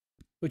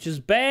 Which is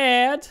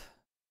bad.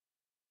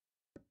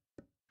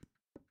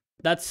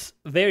 That's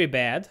very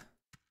bad.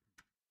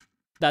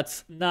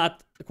 That's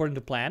not according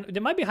to plan. They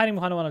might be hiding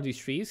behind one of these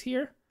trees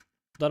here.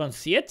 I don't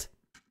see it.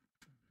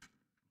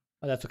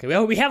 Oh, that's okay.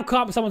 Well, we have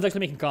someone's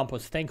actually making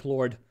compost. Thank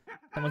Lord.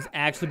 Someone's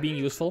actually being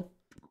useful.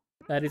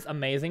 That is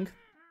amazing.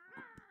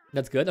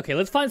 That's good. Okay,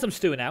 let's find some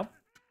stew now.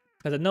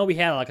 Because I know we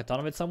had like a ton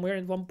of it somewhere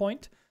at one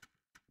point.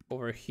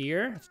 Over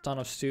here, it's a ton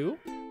of stew.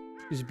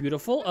 It's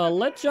beautiful.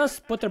 Let's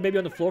just put our baby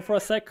on the floor for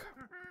a sec.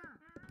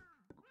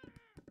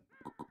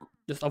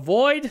 Just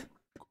avoid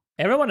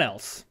everyone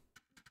else.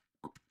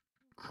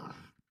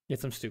 Get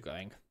some stew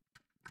going.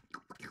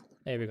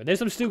 There we go. There's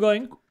some stew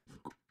going.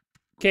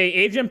 Okay,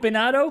 Agent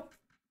Pinado.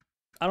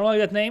 I don't like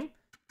that name.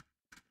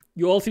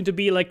 You all seem to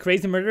be like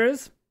crazy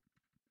murderers.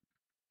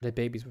 The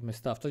babies with my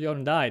stuff. Thought you all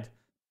died.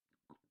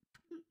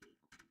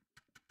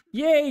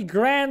 Yay,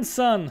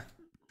 grandson!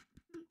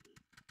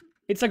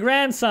 It's a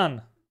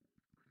grandson!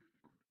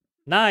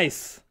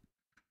 Nice!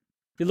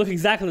 They look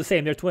exactly the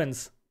same, they're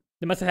twins.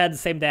 They must have had the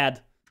same dad.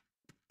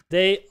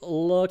 They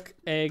look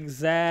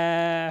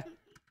exactly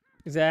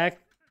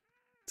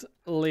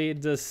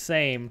the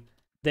same.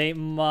 They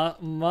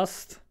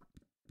must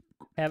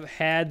have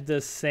had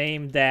the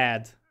same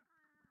dad.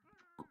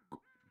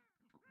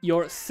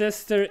 Your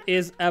sister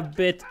is a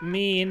bit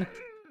mean,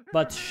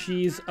 but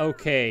she's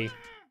okay.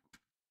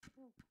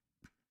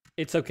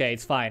 It's okay,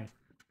 it's fine.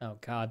 Oh,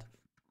 God.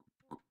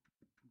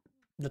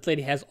 That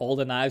lady has all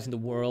the knives in the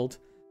world.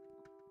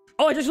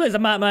 Oh, I just realized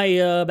that my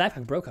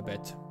backpack broke a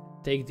bit.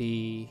 Take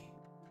the...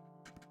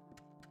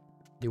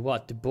 The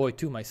what? The boy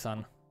too, my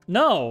son.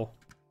 No!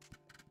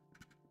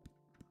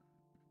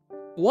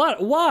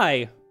 What?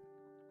 Why?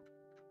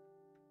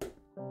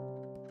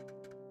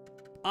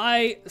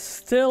 I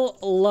still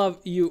love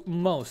you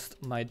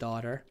most, my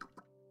daughter.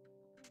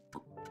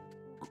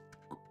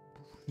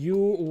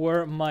 You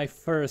were my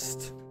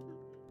first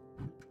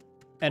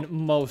and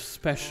most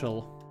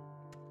special.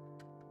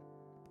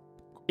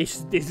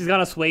 Is this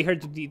gonna sway her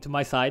to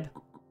my side?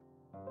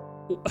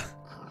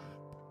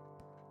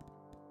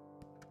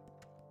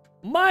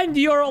 Mind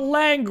your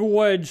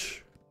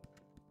language!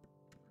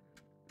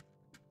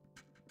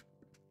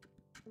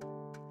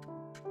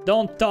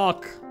 Don't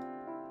talk.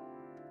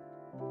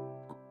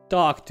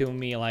 Talk to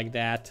me like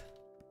that.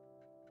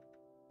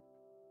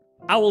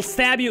 I will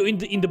stab you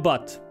in the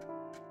butt.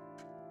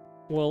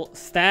 Will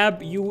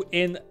stab you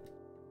in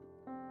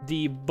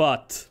the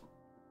butt.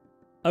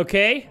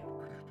 Okay?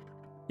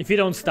 If you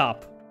don't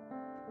stop.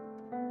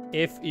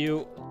 If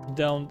you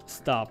don't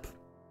stop.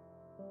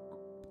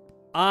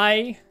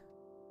 I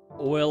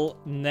will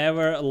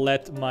never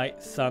let my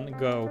son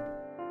go.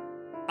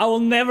 I will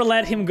never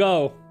let him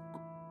go.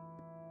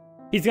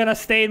 He's gonna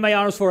stay in my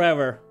arms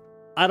forever.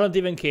 I don't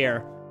even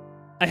care.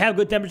 I have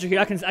good temperature here.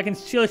 I can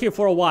chill here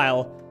for a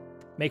while.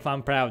 Make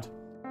mom proud.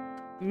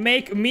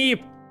 Make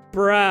me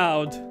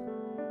proud.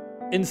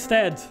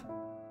 Instead.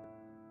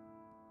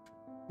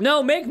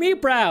 No, make me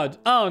proud.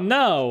 Oh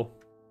no.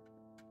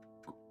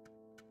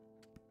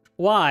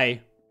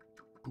 Why?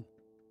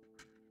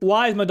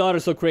 Why is my daughter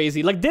so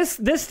crazy? Like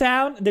this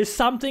town, there's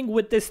something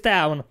with this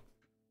town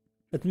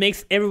that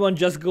makes everyone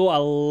just go a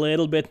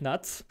little bit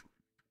nuts.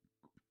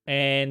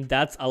 And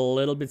that's a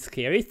little bit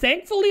scary.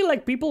 Thankfully,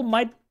 like, people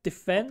might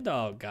defend.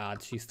 Oh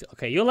God, she's still...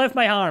 Okay, you left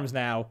my arms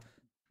now.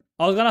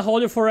 I was gonna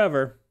hold you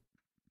forever.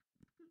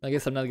 I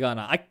guess I'm not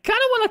gonna. I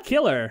kinda wanna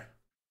kill her.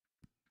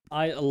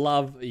 I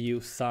love you,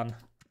 son.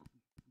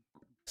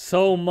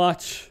 So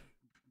much.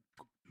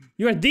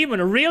 You're a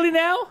demon, really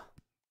now?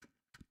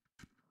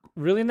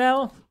 Really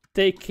now?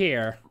 Take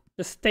care.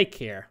 Just take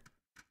care.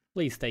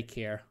 Please take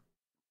care.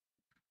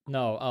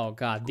 No, oh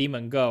God,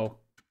 demon, go.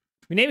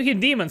 We name him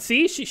demon,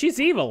 see? She's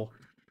evil.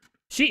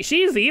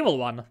 She's the evil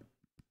one.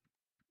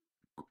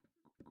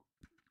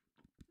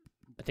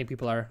 I think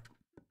people are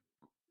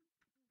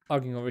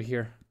arguing over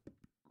here.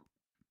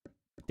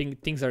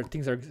 Things are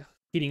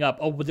heating up.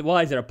 Oh, but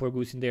why is there a poor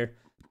goose in there?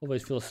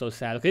 Always feels so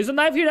sad. Okay, there's a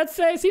knife here. That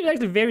seems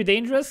actually very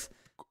dangerous.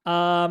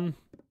 Let's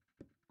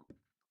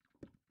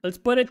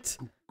put it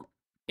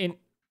in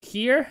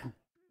here.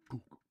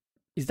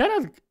 Is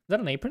that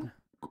an apron?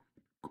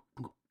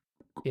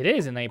 It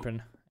is an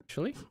apron,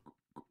 actually.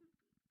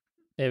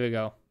 There we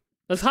go.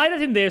 Let's hide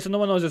it in there so no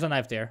one knows there's a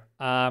knife there.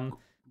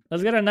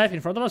 Let's get a knife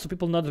in front of us so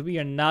people know that we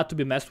are not to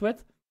be messed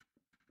with.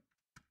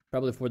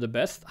 Probably for the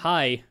best.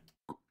 Hi.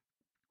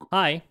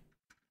 Hi.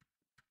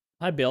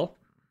 Hi, Bill.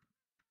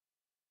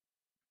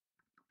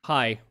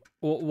 Hi.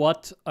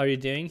 What are you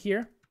doing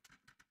here?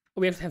 Oh,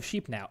 we have to have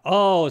sheep now.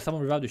 Oh,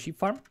 someone revived the sheep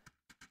farm?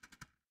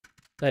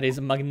 That is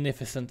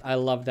magnificent. I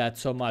love that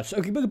so much.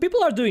 Okay, but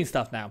people are doing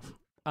stuff now.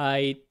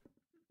 I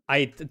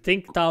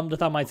think the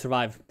town might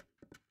survive.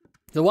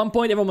 At one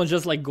point, everyone was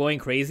just like going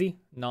crazy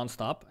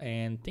non-stop,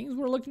 and things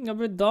were looking a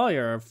bit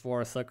dire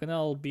for a second,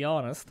 I'll be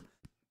honest.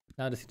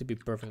 Now they seem to be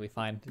perfectly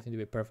fine. They seem to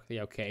be perfectly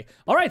okay.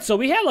 Alright, so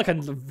we have like a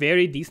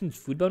very decent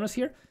food bonus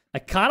here. I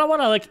kind of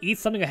want to like eat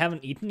something I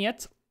haven't eaten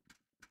yet.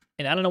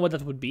 And I don't know what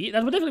that would be.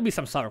 That would definitely be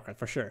some sauerkraut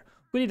for sure.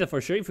 We need that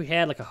for sure. If we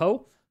had like a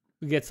hoe,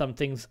 we get some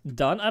things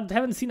done. I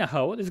haven't seen a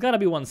hoe. There's gotta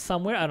be one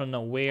somewhere. I don't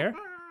know where.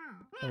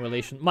 In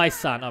relation. My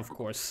son, of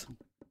course.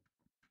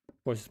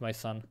 Of course it's my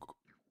son.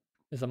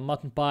 There's a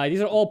mutton pie.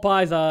 These are all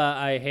pies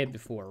I had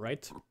before,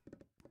 right?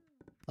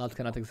 That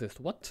cannot exist.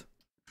 What?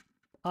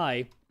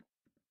 Hi.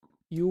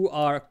 You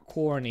are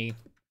corny.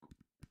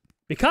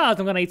 Because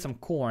I'm gonna eat some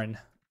corn.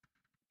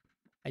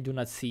 I do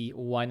not see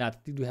why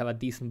not. You do have a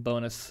decent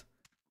bonus.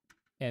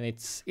 And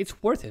it's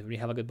worth it when you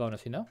have a good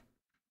bonus, you know?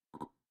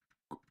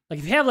 Like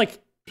if you have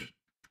like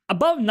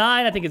above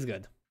 9, I think it's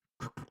good.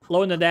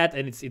 Lower than that,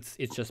 and it's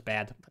just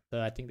bad.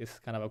 But I think this is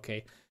kind of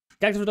okay.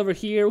 Cactus fruit over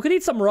here. We could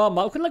eat some raw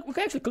mutton. We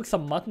could actually cook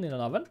some mutton in an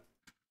oven.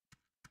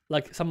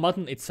 Like some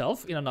mutton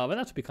itself in an oven.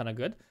 That would be kind of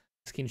good.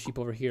 Skin sheep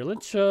over here.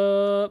 Let's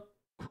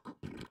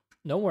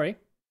don't worry.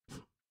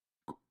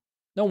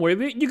 Don't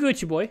worry. You're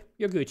Gucci, boy.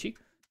 You're Gucci.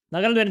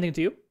 Not gonna do anything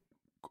to you.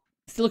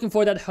 Still looking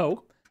for that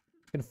hoe.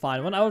 Can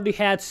find one. I already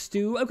had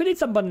stew. I could eat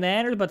some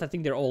bananas, but I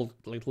think they're all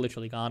like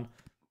literally gone.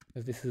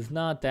 Because this is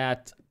not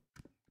that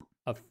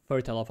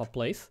fertile of a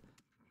place.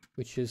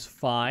 Which is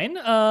fine.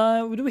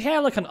 Do we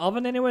have like an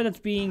oven anywhere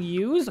that's being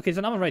used? Okay, there's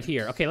an oven right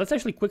here. Okay, let's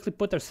actually quickly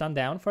put our son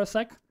down for a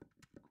sec.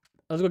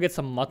 Let's go get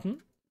some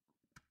mutton.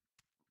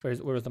 Where's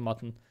the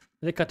mutton?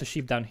 They cut the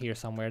sheep down here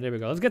somewhere. There we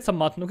go. Let's get some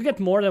mutton. We could get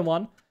more than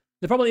one.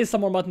 There probably is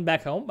some more mutton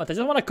back home, but I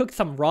just want to cook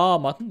some raw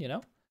mutton, you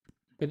know?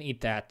 We can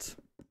eat that.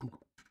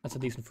 That's a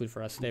decent food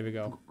for us. There we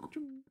go.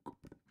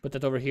 Put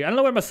that over here. I don't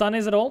know where my son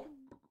is at all.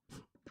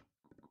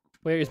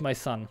 Where is my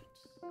son?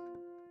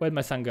 Where'd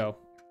my son go?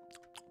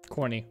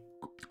 Corny.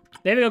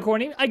 There we go,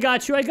 Corny. I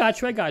got you.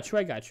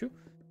 The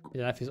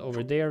knife is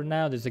over there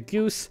now. There's a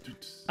goose.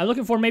 I'm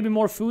looking for maybe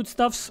more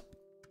foodstuffs.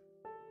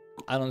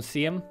 I don't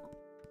see him.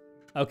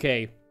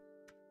 Okay.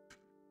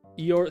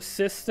 Your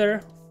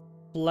sister,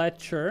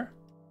 Fletcher,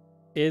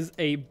 is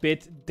a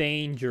bit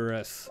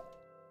dangerous.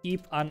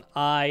 Keep an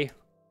eye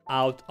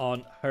out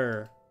on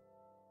her.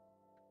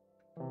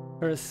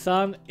 Her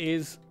son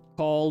is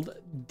called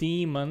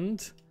Demon.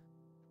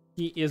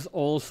 He is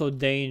also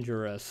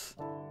dangerous.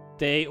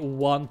 They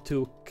want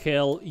to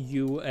kill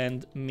you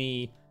and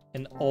me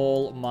and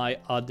all my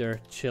other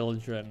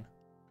children.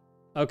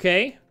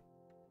 Okay?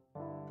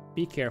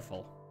 Be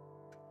careful.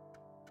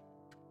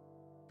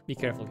 Be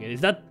careful, kid.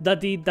 Is that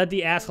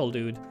the asshole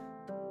dude?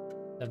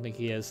 I don't think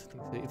he is.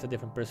 I think it's a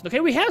different person. Okay,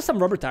 we have some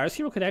rubber tires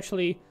here. We could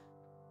actually...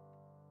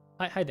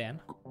 Hi, Dan.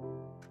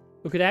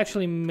 We could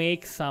actually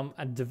make some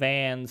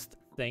advanced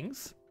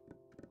things.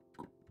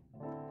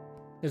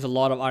 There's a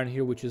lot of iron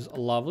here, which is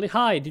lovely.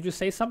 Hi, did you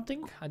say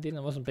something? I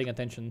wasn't paying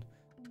attention.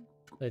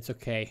 But it's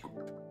okay.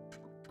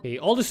 Okay,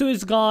 all the sewage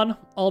is gone.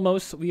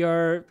 Almost. We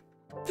are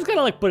just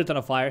gonna like put it on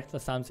a fire.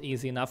 That sounds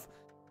easy enough.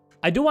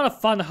 I do want to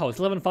find a hoe.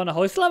 Still haven't found a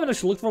hoe. Still haven't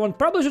actually looked for one.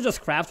 Probably should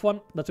just craft one.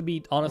 That would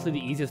be honestly the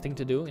easiest thing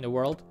to do in the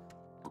world.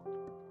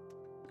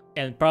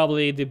 And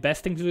probably the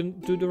best thing to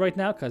do right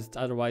now, because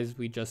otherwise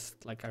we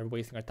just like are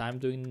wasting our time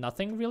doing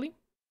nothing really.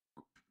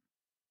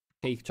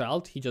 Hey,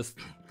 child, he just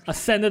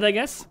ascended, I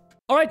guess.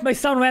 Alright, my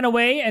son ran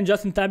away, and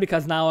just in time,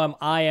 because now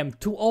I am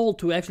too old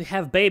to actually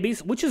have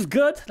babies, which is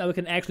good. Now we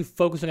can actually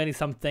focus on getting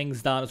some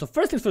things done. So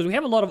first things first, we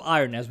have a lot of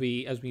iron, as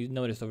we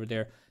noticed over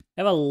there.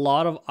 We have a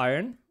lot of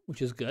iron,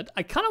 which is good.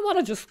 I kind of want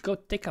to just go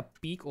take a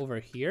peek over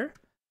here.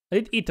 I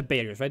did eat the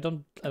berries, right? I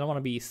don't want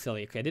to be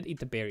silly. Okay, I did eat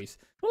the berries.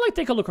 We'll like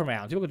take a look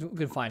around. See what we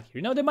can find here.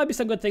 You know, there might be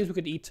some good things we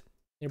could eat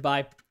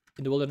nearby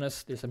in the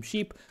wilderness. There's some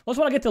sheep.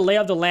 Also want to get the lay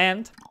of the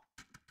land.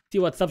 See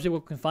what subject we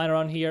can find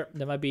around here.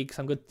 There might be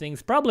some good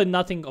things. Probably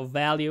nothing of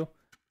value,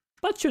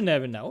 but you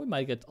never know. We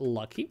might get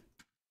lucky.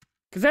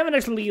 Because I haven't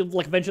actually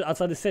like ventured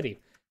outside the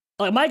city.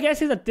 Like my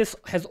guess is that this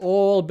has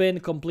all been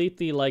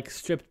completely like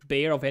stripped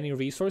bare of any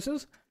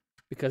resources,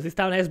 because this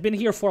town has been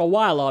here for a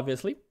while,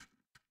 obviously,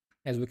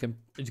 as you can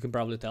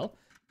probably tell.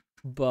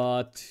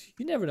 But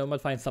you never know. We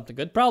might find something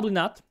good. Probably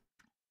not,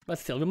 but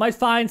still, we might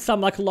find some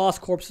like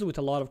lost corpses with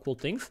a lot of cool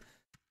things.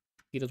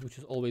 Which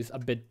is always a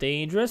bit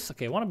dangerous.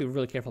 Okay, I want to be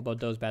really careful about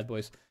those bad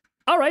boys.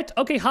 Alright,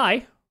 okay,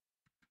 hi.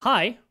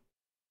 Hi.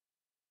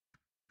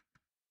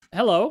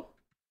 Hello.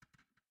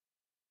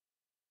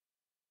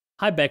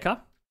 Hi,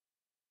 Becca.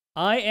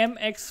 I am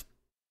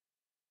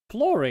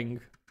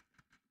exploring.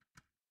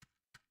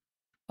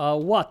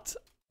 What?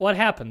 What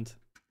happened?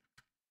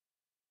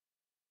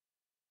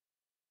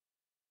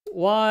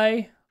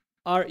 Why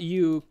are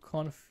you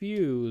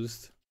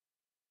confused?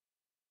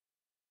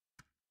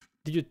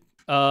 Did you...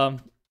 No.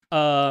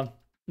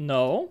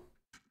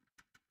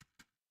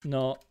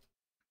 No.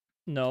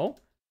 No.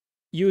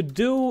 You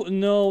do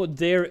know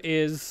there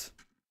is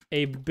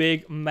a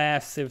big,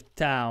 massive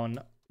town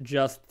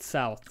just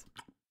south,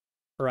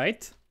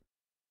 right?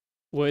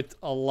 With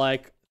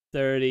like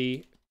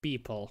 30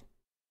 people.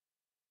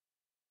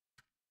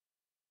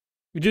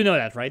 You do know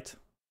that, right?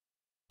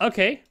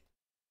 Okay.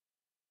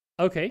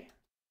 Okay.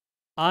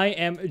 I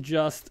am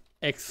just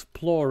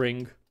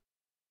exploring,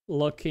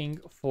 looking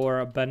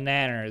for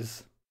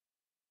bananas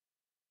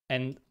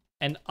and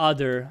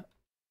other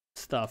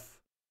stuff.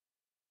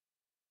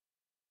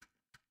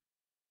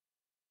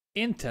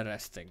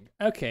 Interesting.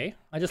 Okay.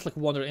 I just like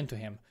wandered into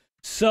him.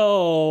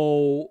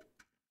 So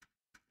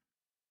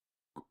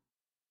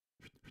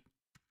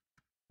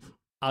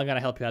I'm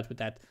gonna help you out with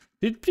that.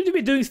 You seem to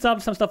be doing some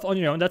stuff on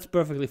your own. That's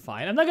perfectly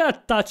fine. I'm not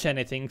gonna touch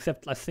anything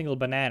except a single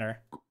banana.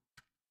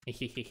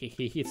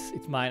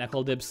 It's mine. I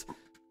call dibs.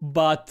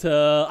 But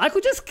I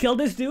could just kill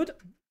this dude,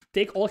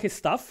 take all his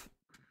stuff,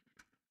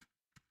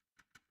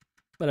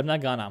 but I'm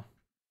not gonna.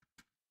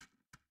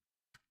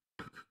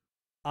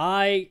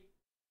 I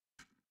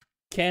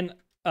can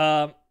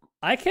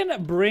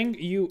bring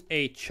you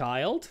a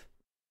child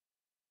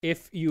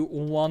if you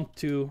want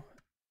to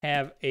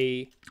have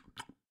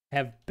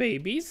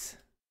babies.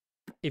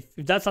 If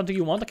that's something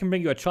you want, I can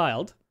bring you a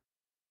child.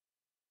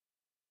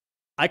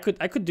 I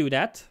could do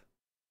that.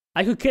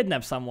 I could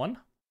kidnap someone.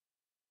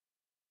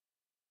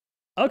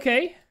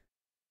 Okay.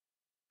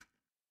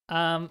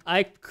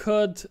 I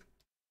could...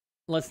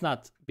 Let's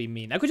not be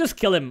mean. I could just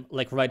kill him,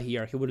 like, right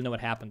here. He wouldn't know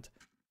what happened.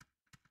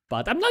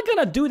 But I'm not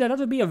gonna do that. That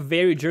would be a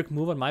very jerk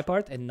move on my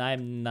part. And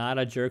I'm not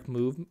a jerk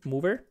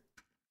mover.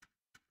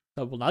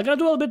 So we're not gonna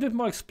do a little bit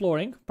more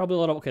exploring. Probably a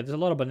lot of... Okay, there's a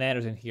lot of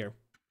bananas in here.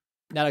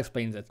 That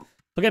explains it.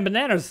 Again,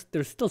 bananas,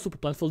 they're still super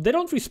plentiful. They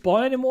don't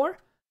respawn anymore.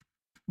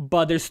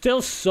 But there's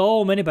still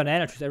so many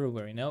banana trees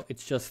everywhere, you know?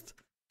 It's just...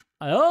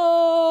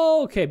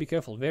 Oh, okay, be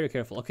careful. Very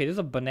careful. Okay, there's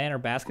a banana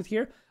basket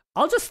here.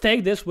 I'll just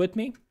take this with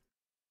me.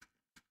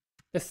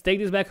 Let's take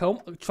this back home.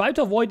 Try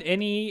to avoid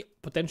any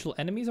potential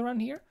enemies around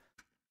here.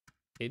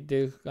 Okay,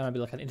 there's gonna be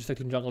like an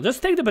intersecting jungle.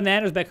 Just take the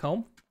bananas back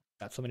home.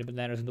 Got so many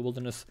bananas in the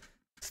wilderness.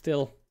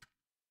 Still.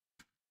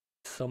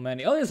 So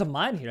many. Oh, there's a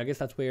mine here. I guess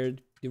that's where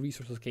the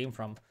resources came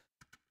from.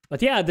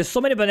 But yeah, there's so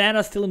many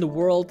bananas still in the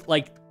world.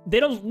 Like, they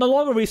don't no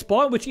longer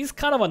respawn, which is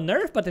kind of a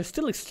nerf, but they're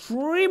still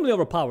extremely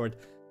overpowered.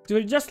 So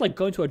we're just like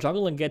going to a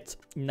jungle and get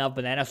enough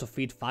bananas to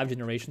feed 5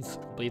 generations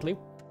completely.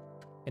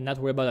 And not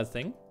worry about that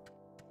thing.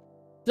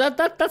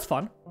 That's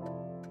fun,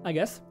 I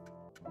guess.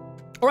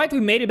 Alright, we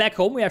made it back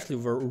home. We actually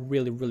were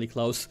really, really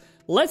close.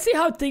 Let's see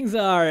how things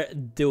are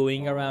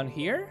doing around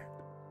here.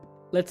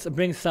 Let's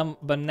bring some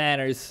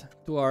bananas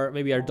to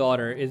maybe our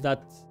daughter. Is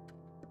that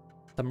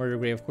the murder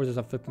grave? Of course there's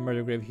a flipping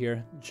murder grave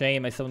here. Jay,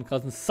 my 7th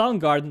cousin.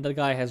 Soundgarden, that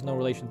guy has no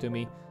relation to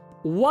me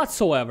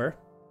whatsoever.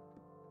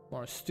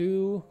 More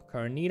stew,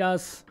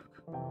 carnitas.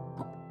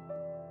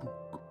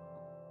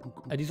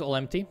 Are these all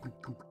empty?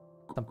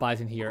 Some pies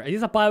in here. Is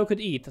this a pie we could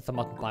eat? That's a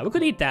mutton pie. We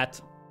could eat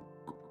that.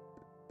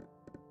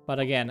 But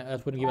again,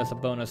 that wouldn't give us a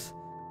bonus.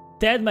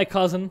 Ted, my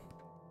cousin.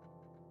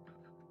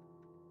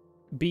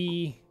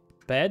 B.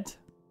 Bed.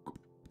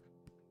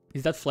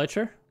 Is that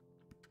Fletcher?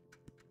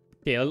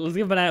 Okay, let's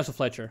give bananas to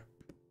Fletcher.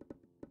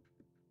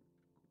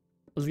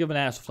 Let's give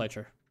bananas to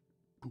Fletcher.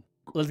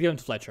 Let's give him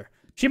to Fletcher.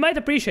 She might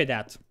appreciate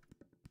that.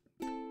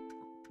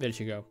 There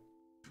she go.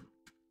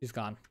 She's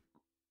gone.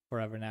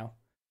 Forever now.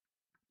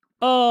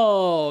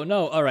 Oh,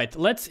 no. Alright,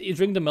 let's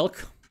drink the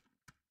milk.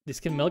 The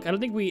skim milk. I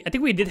think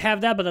we did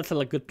have that, but that's a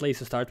like, good place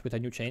to start with a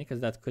new chain, because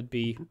that could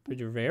be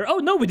pretty rare. Oh,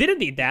 no, we didn't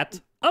need that.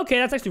 Okay,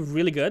 that's actually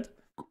really good.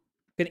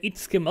 We can eat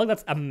skim milk.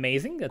 That's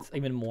amazing. That's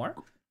even more.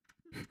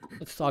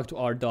 Let's talk to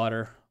our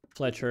daughter,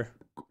 Fletcher.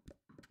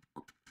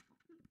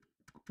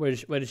 Where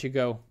did she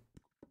go?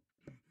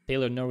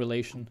 Taylor, no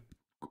relation.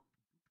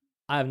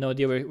 I have no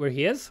idea where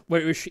he is.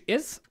 Where she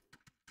is.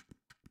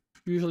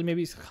 Usually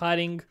maybe he's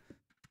hiding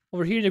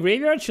over here in the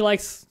graveyard. She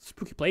likes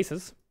spooky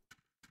places.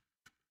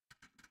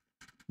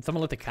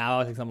 Someone let the cow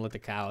out. I think someone let the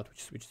cow out,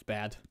 which is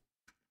bad.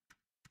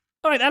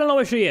 Alright, I don't know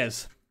where she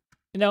is.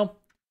 You know,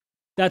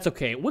 that's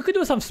okay. We could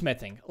do some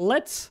smithing.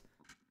 Let's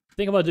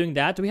think about doing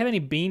that. Do we have any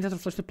beans that are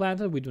freshly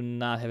planted? We do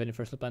not have any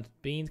freshly planted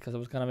beans, because I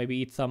was gonna maybe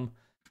eat some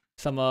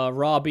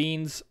raw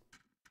beans.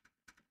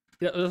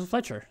 Yeah, there's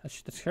Fletcher.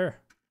 That's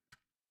her.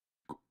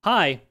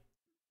 Hi.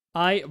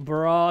 I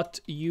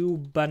brought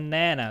you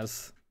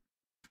bananas.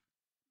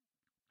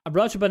 I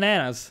brought you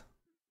bananas.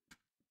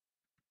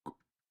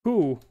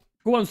 Who?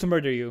 Who wants to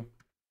murder you?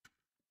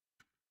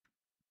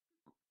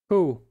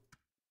 Who?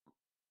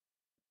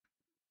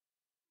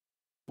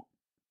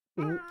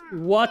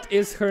 What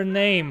is her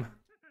name?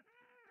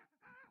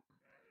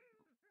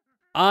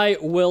 I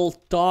will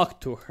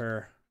talk to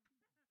her.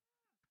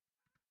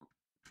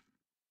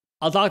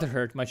 I'll talk to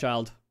her, my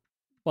child.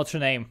 What's her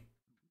name?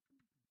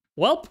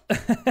 Welp.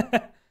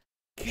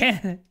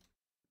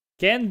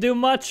 Can't do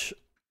much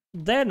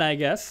then, I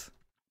guess.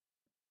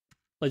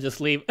 Let's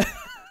just leave.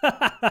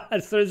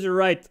 Serves you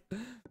right.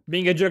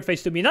 Being a jerk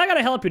face to me. Not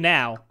gonna help you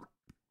now.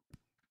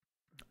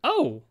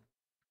 Oh.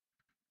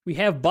 We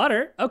have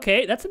butter.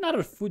 Okay, that's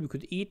another food we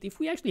could eat. If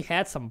we actually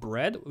had some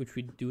bread, which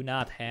we do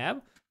not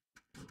have.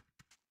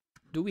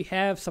 Do we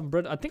have some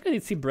bread? I think I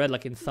did see bread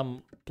like in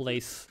some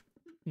place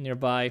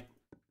nearby.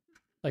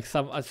 Like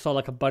I saw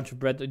like a bunch of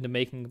bread in the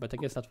making, but I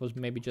guess that was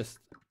maybe just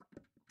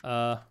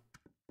not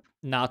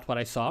what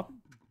I saw.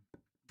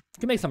 We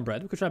can make some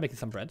bread. We could try making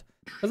some bread.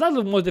 That's not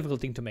the most difficult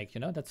thing to make,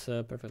 you know? That's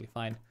perfectly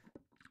fine.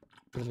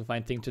 Perfectly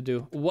fine thing to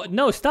do. What?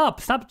 No,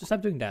 stop!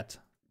 Stop doing that.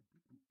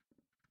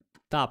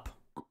 Stop.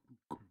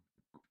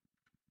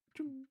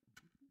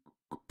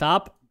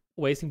 Stop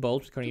wasting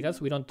bulbs, Cornitas.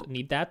 We don't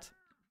need that.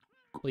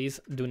 Please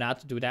do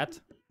not do that.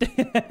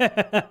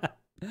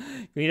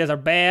 Cornitas are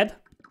bad.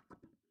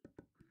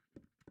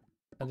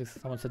 I think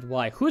someone said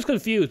why. Who's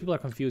confused? People are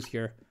confused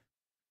here.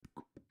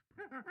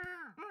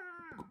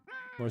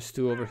 More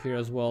stew over here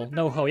as well.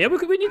 No hoe. Yeah,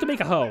 we need to make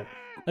a hoe.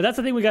 Now, that's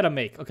the thing we gotta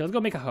make. Okay, let's go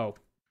make a hoe.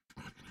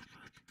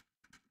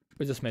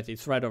 Where's the smithy?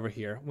 It's right over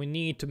here. We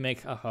need to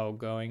make a hoe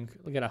going.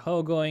 We'll get a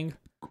hoe going.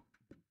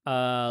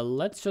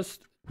 Let's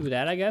just do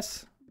that, I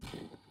guess.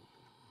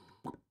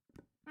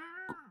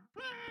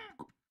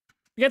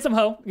 Get some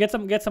hoe. Get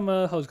some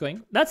hoes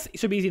going. That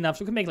should be easy enough.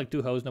 So we can make like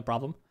 2 hoes, no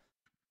problem.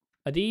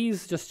 Are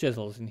these just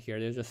chisels in here?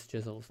 They're just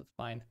chisels. That's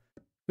fine.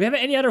 Do we have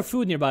any other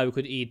food nearby we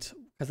could eat?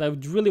 Because I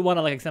would really want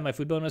to like extend my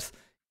food bonus.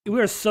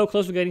 We are so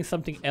close to getting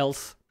something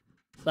else.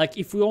 Like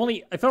if I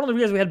only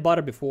realized we had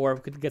butter before,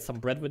 we could get some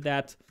bread with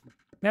that.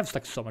 We have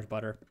like so much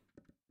butter.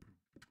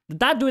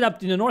 That dude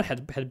up in the north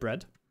had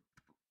bread.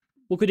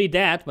 We could eat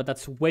that, but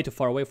that's way too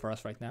far away for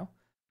us right now.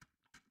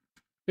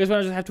 Because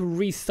we're gonna have to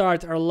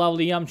restart our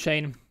lovely yum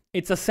chain.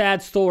 It's a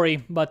sad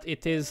story, but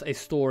it is a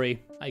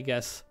story, I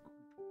guess.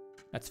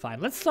 That's fine.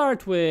 Let's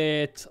start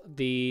with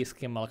the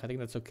skim milk. I think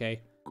that's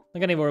okay. I'm not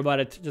gonna worry about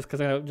it just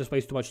because I just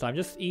waste too much time.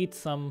 Just eat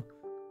some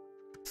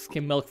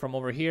skim milk from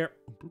over here.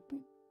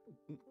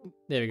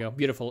 There we go.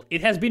 Beautiful.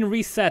 It has been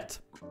reset.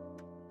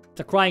 It's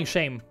a crying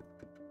shame.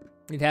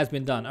 It has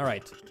been done. All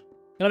right.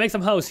 Gonna make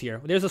some hoes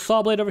here. There's a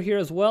saw blade over here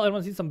as well.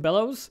 Everyone see some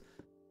bellows?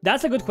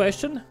 That's a good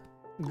question.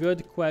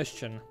 Good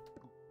question.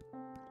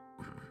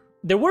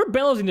 There were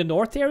bellows in the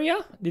north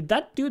area. Did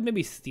that dude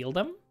maybe steal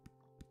them?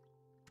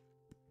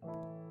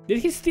 Did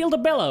he steal the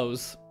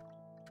bellows?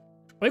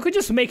 We could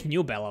just make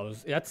new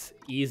bellows. That's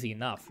easy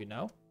enough, you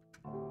know?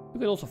 We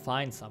could also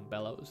find some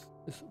bellows.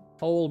 This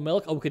whole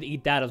milk. Oh, we could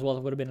eat that as well.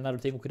 That would have been another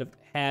thing we could have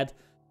had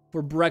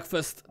for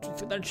breakfast.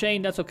 That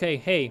chain, that's okay.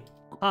 Hey.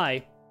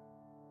 Hi.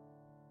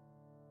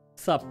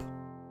 Sup?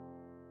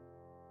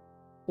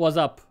 What's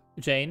up,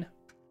 Jane?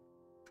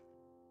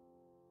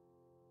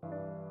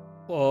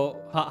 Oh,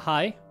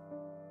 hi?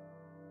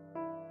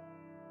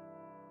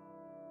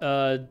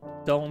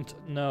 Don't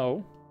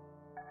know.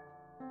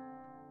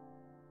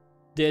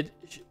 Did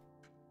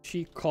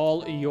she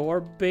call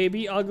your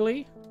baby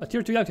ugly?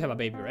 You're too young to have a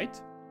baby,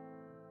 right?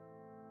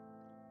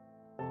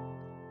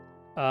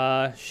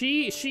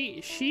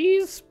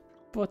 She's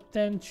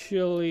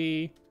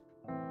potentially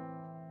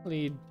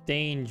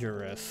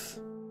dangerous.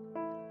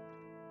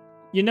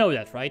 You know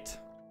that, right?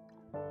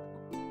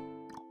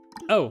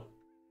 Oh.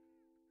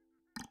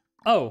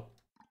 Oh.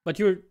 But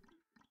you're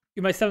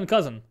my 7th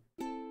cousin.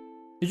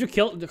 Did you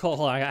kill? Hold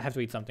on, I have to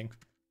eat something.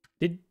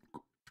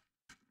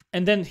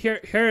 And then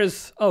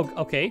here's. Oh,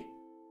 okay.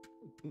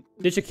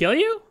 Did she kill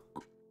you?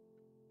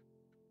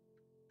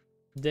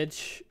 Did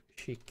she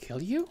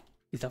kill you?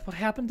 Is that what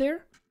happened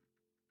there?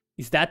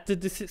 Is that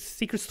the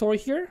secret story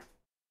here?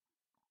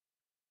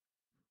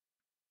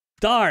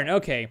 Darn.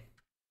 Okay.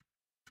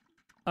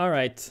 All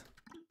right.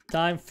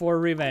 Time for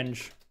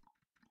revenge.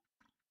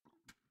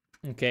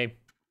 Okay.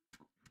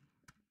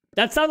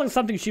 That sounds like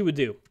something she would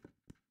do.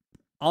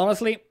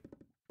 Honestly.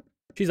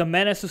 She's a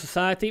menace to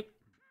society.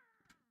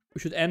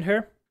 We should end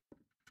her.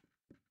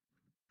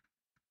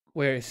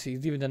 Where is he?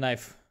 Leaving the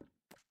knife.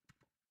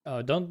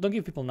 Oh, don't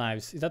give people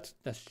knives. That's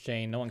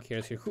Jane. No one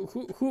cares here.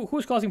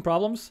 Who's causing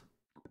problems?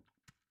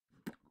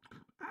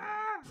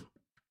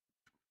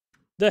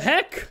 The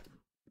heck?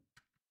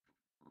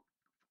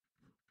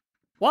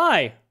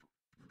 Why?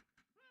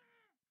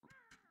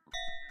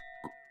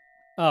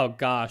 Oh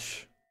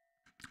gosh.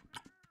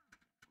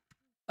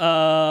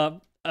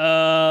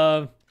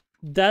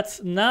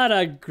 That's not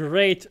a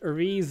great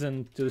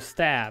reason to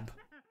stab.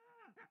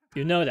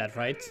 You know that,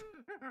 right?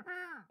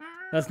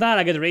 That's not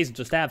a good reason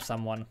to stab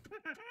someone.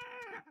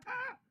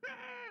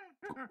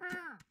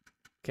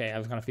 Okay, I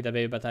was gonna feed that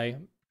baby, but I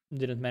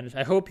didn't manage.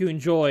 I hope you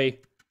enjoy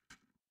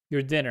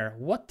your dinner.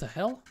 What the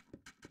hell?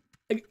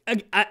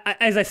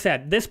 As I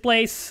said, this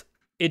place,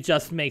 it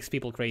just makes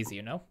people crazy,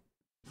 you know?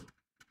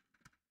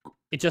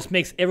 It just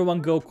makes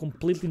everyone go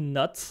completely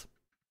nuts.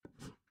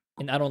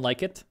 And I don't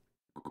like it.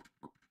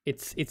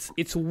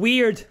 It's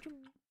weird.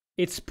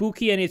 It's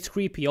spooky and it's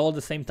creepy all at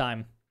the same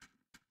time.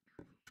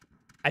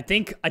 I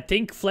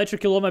think Fletcher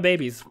killed all my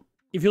babies.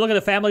 If you look at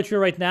the family tree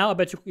right now, I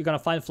bet you're gonna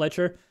find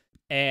Fletcher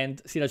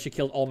and see that she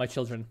killed all my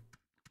children.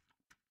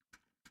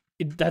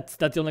 That's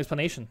the only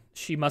explanation.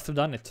 She must have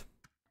done it.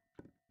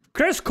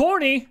 Chris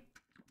Corney!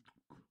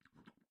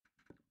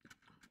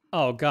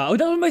 Oh god. Oh,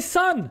 that was my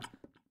son!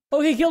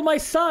 Oh, he killed my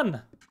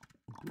son!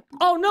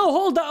 Oh no,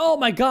 hold on! Oh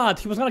my god,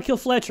 he was gonna kill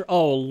Fletcher.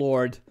 Oh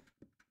lord.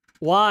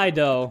 Why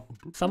though?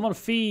 Someone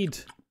feed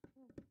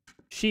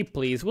sheep,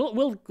 please.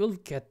 We'll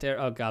get there.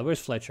 Oh god, where's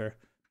Fletcher?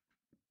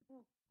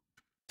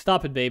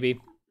 Stop it, baby.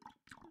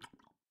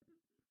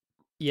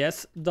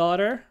 Yes,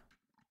 daughter.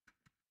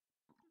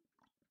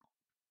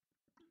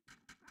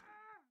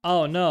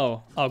 Oh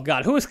no. Oh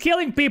god, who is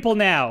killing people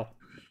now?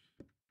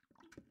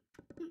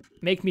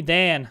 Make me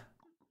Dan.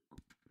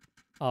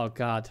 Oh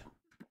god.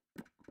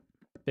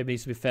 Baby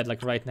needs to be fed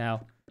like right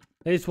now.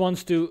 He just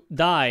wants to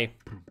die.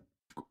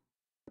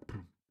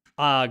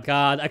 Ah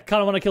god, I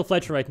kinda wanna kill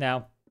Fletcher right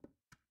now.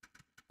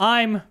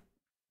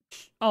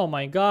 Oh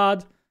my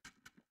god.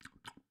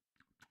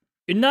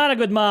 You're not a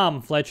good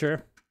mom,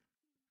 Fletcher.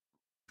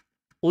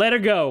 Let her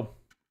go.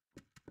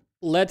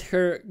 Let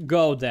her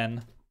go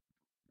then.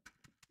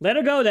 Let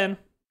her go then.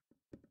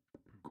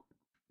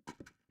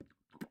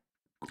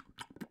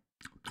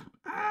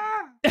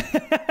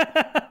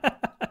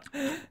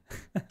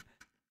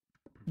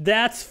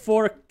 That's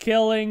for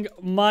killing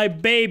my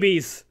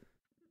babies.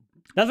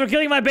 That's for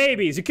killing my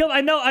babies. You killed.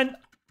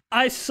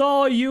 I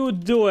saw you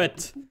do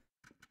it.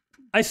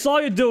 I saw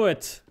you do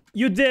it.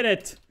 You did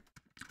it.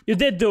 You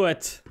did do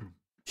it.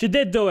 She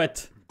did do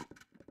it.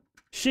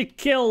 She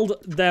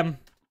killed them.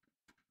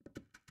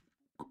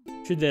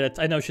 She did it.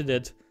 I know she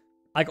did.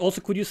 I also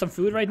could use some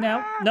food right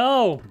now.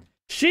 No.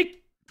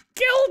 She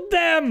killed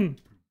them.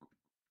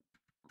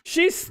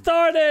 She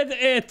started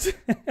it.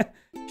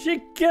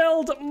 She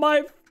killed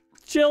my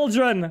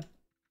children.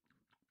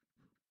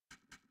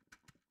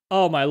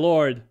 Oh my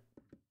lord.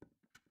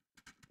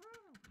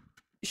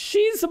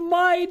 She's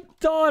my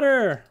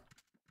daughter.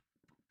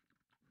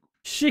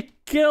 She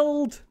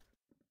killed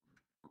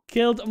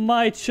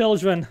my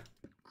children.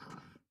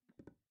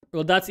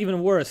 Well, that's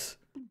even worse.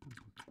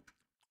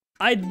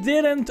 I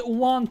didn't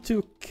want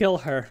to kill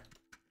her.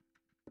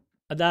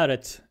 I doubt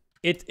it.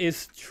 It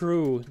is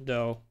true,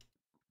 though.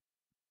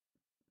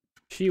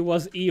 She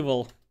was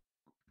evil.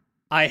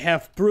 I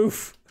have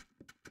proof.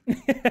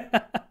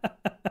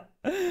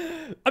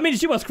 I mean,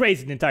 she was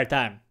crazy the entire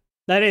time.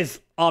 That is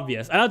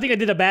obvious. I don't think I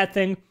did a bad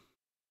thing.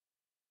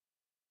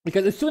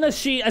 Because as soon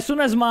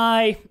as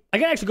my... I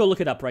can actually go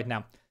look it up right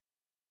now.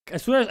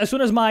 As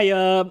soon as my,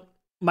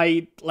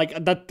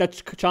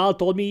 that child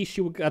told me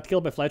she got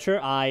killed by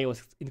Fletcher, I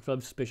was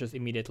incredibly suspicious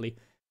immediately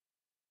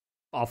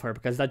of her,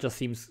 because that just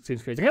seems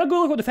crazy. I'll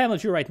go look at the family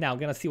tree right now. I'm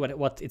gonna see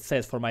what it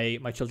says for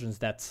my children's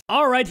deaths.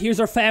 Alright, here's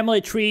our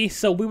family tree.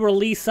 So we were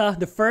Lisa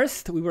the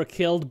first. We were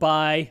killed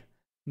by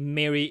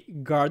Mary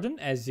Garden.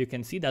 As you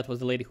can see, that was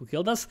the lady who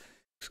killed us.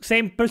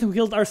 Same person who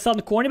killed our son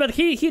Corny, but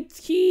he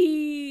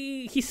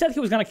said he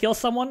was gonna kill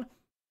someone,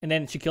 and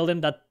then she killed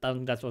him. That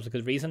was a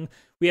good reason.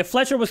 We have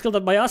Fletcher was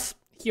killed by us,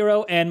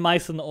 Hero, and my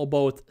son all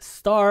both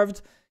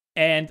starved,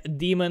 and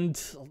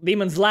Demon's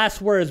last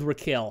words were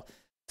kill.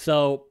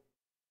 So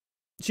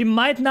she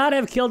might not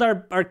have killed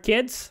our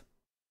kids,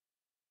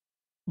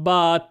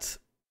 but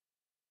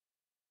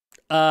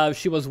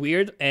she was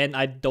weird, and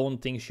I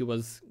don't think she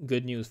was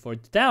good news for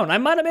the town. I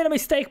might have made a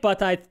mistake,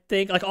 but I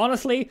think, like,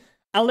 honestly,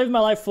 I lived my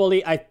life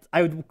fully. I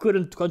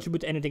couldn't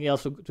contribute anything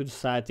else to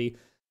society,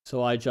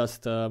 so I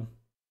just decided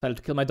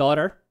to kill my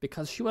daughter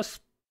because she was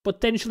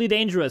potentially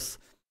dangerous.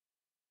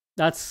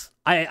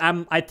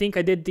 I think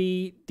I did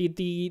a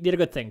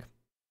good thing.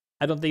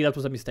 I don't think that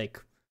was a mistake.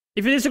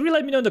 If you disagree,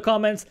 let me know in the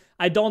comments.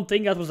 I don't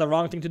think that was the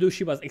wrong thing to do.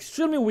 She was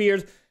extremely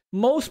weird.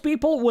 Most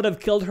people would have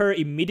killed her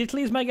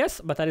immediately, is my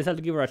guess, but I decided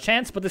to give her a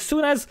chance. But as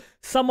soon as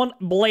someone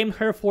blamed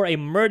her for a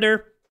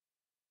murder,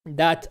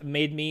 that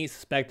made me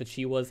suspect that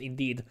she was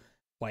indeed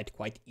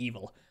quite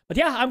evil. But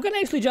yeah, I'm gonna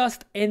actually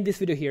just end this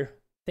video here.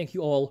 Thank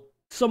you all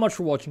so much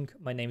for watching.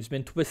 My name's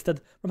been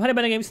Twisted from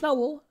HoneyBunnyGames. Now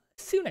we'll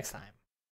see you next time.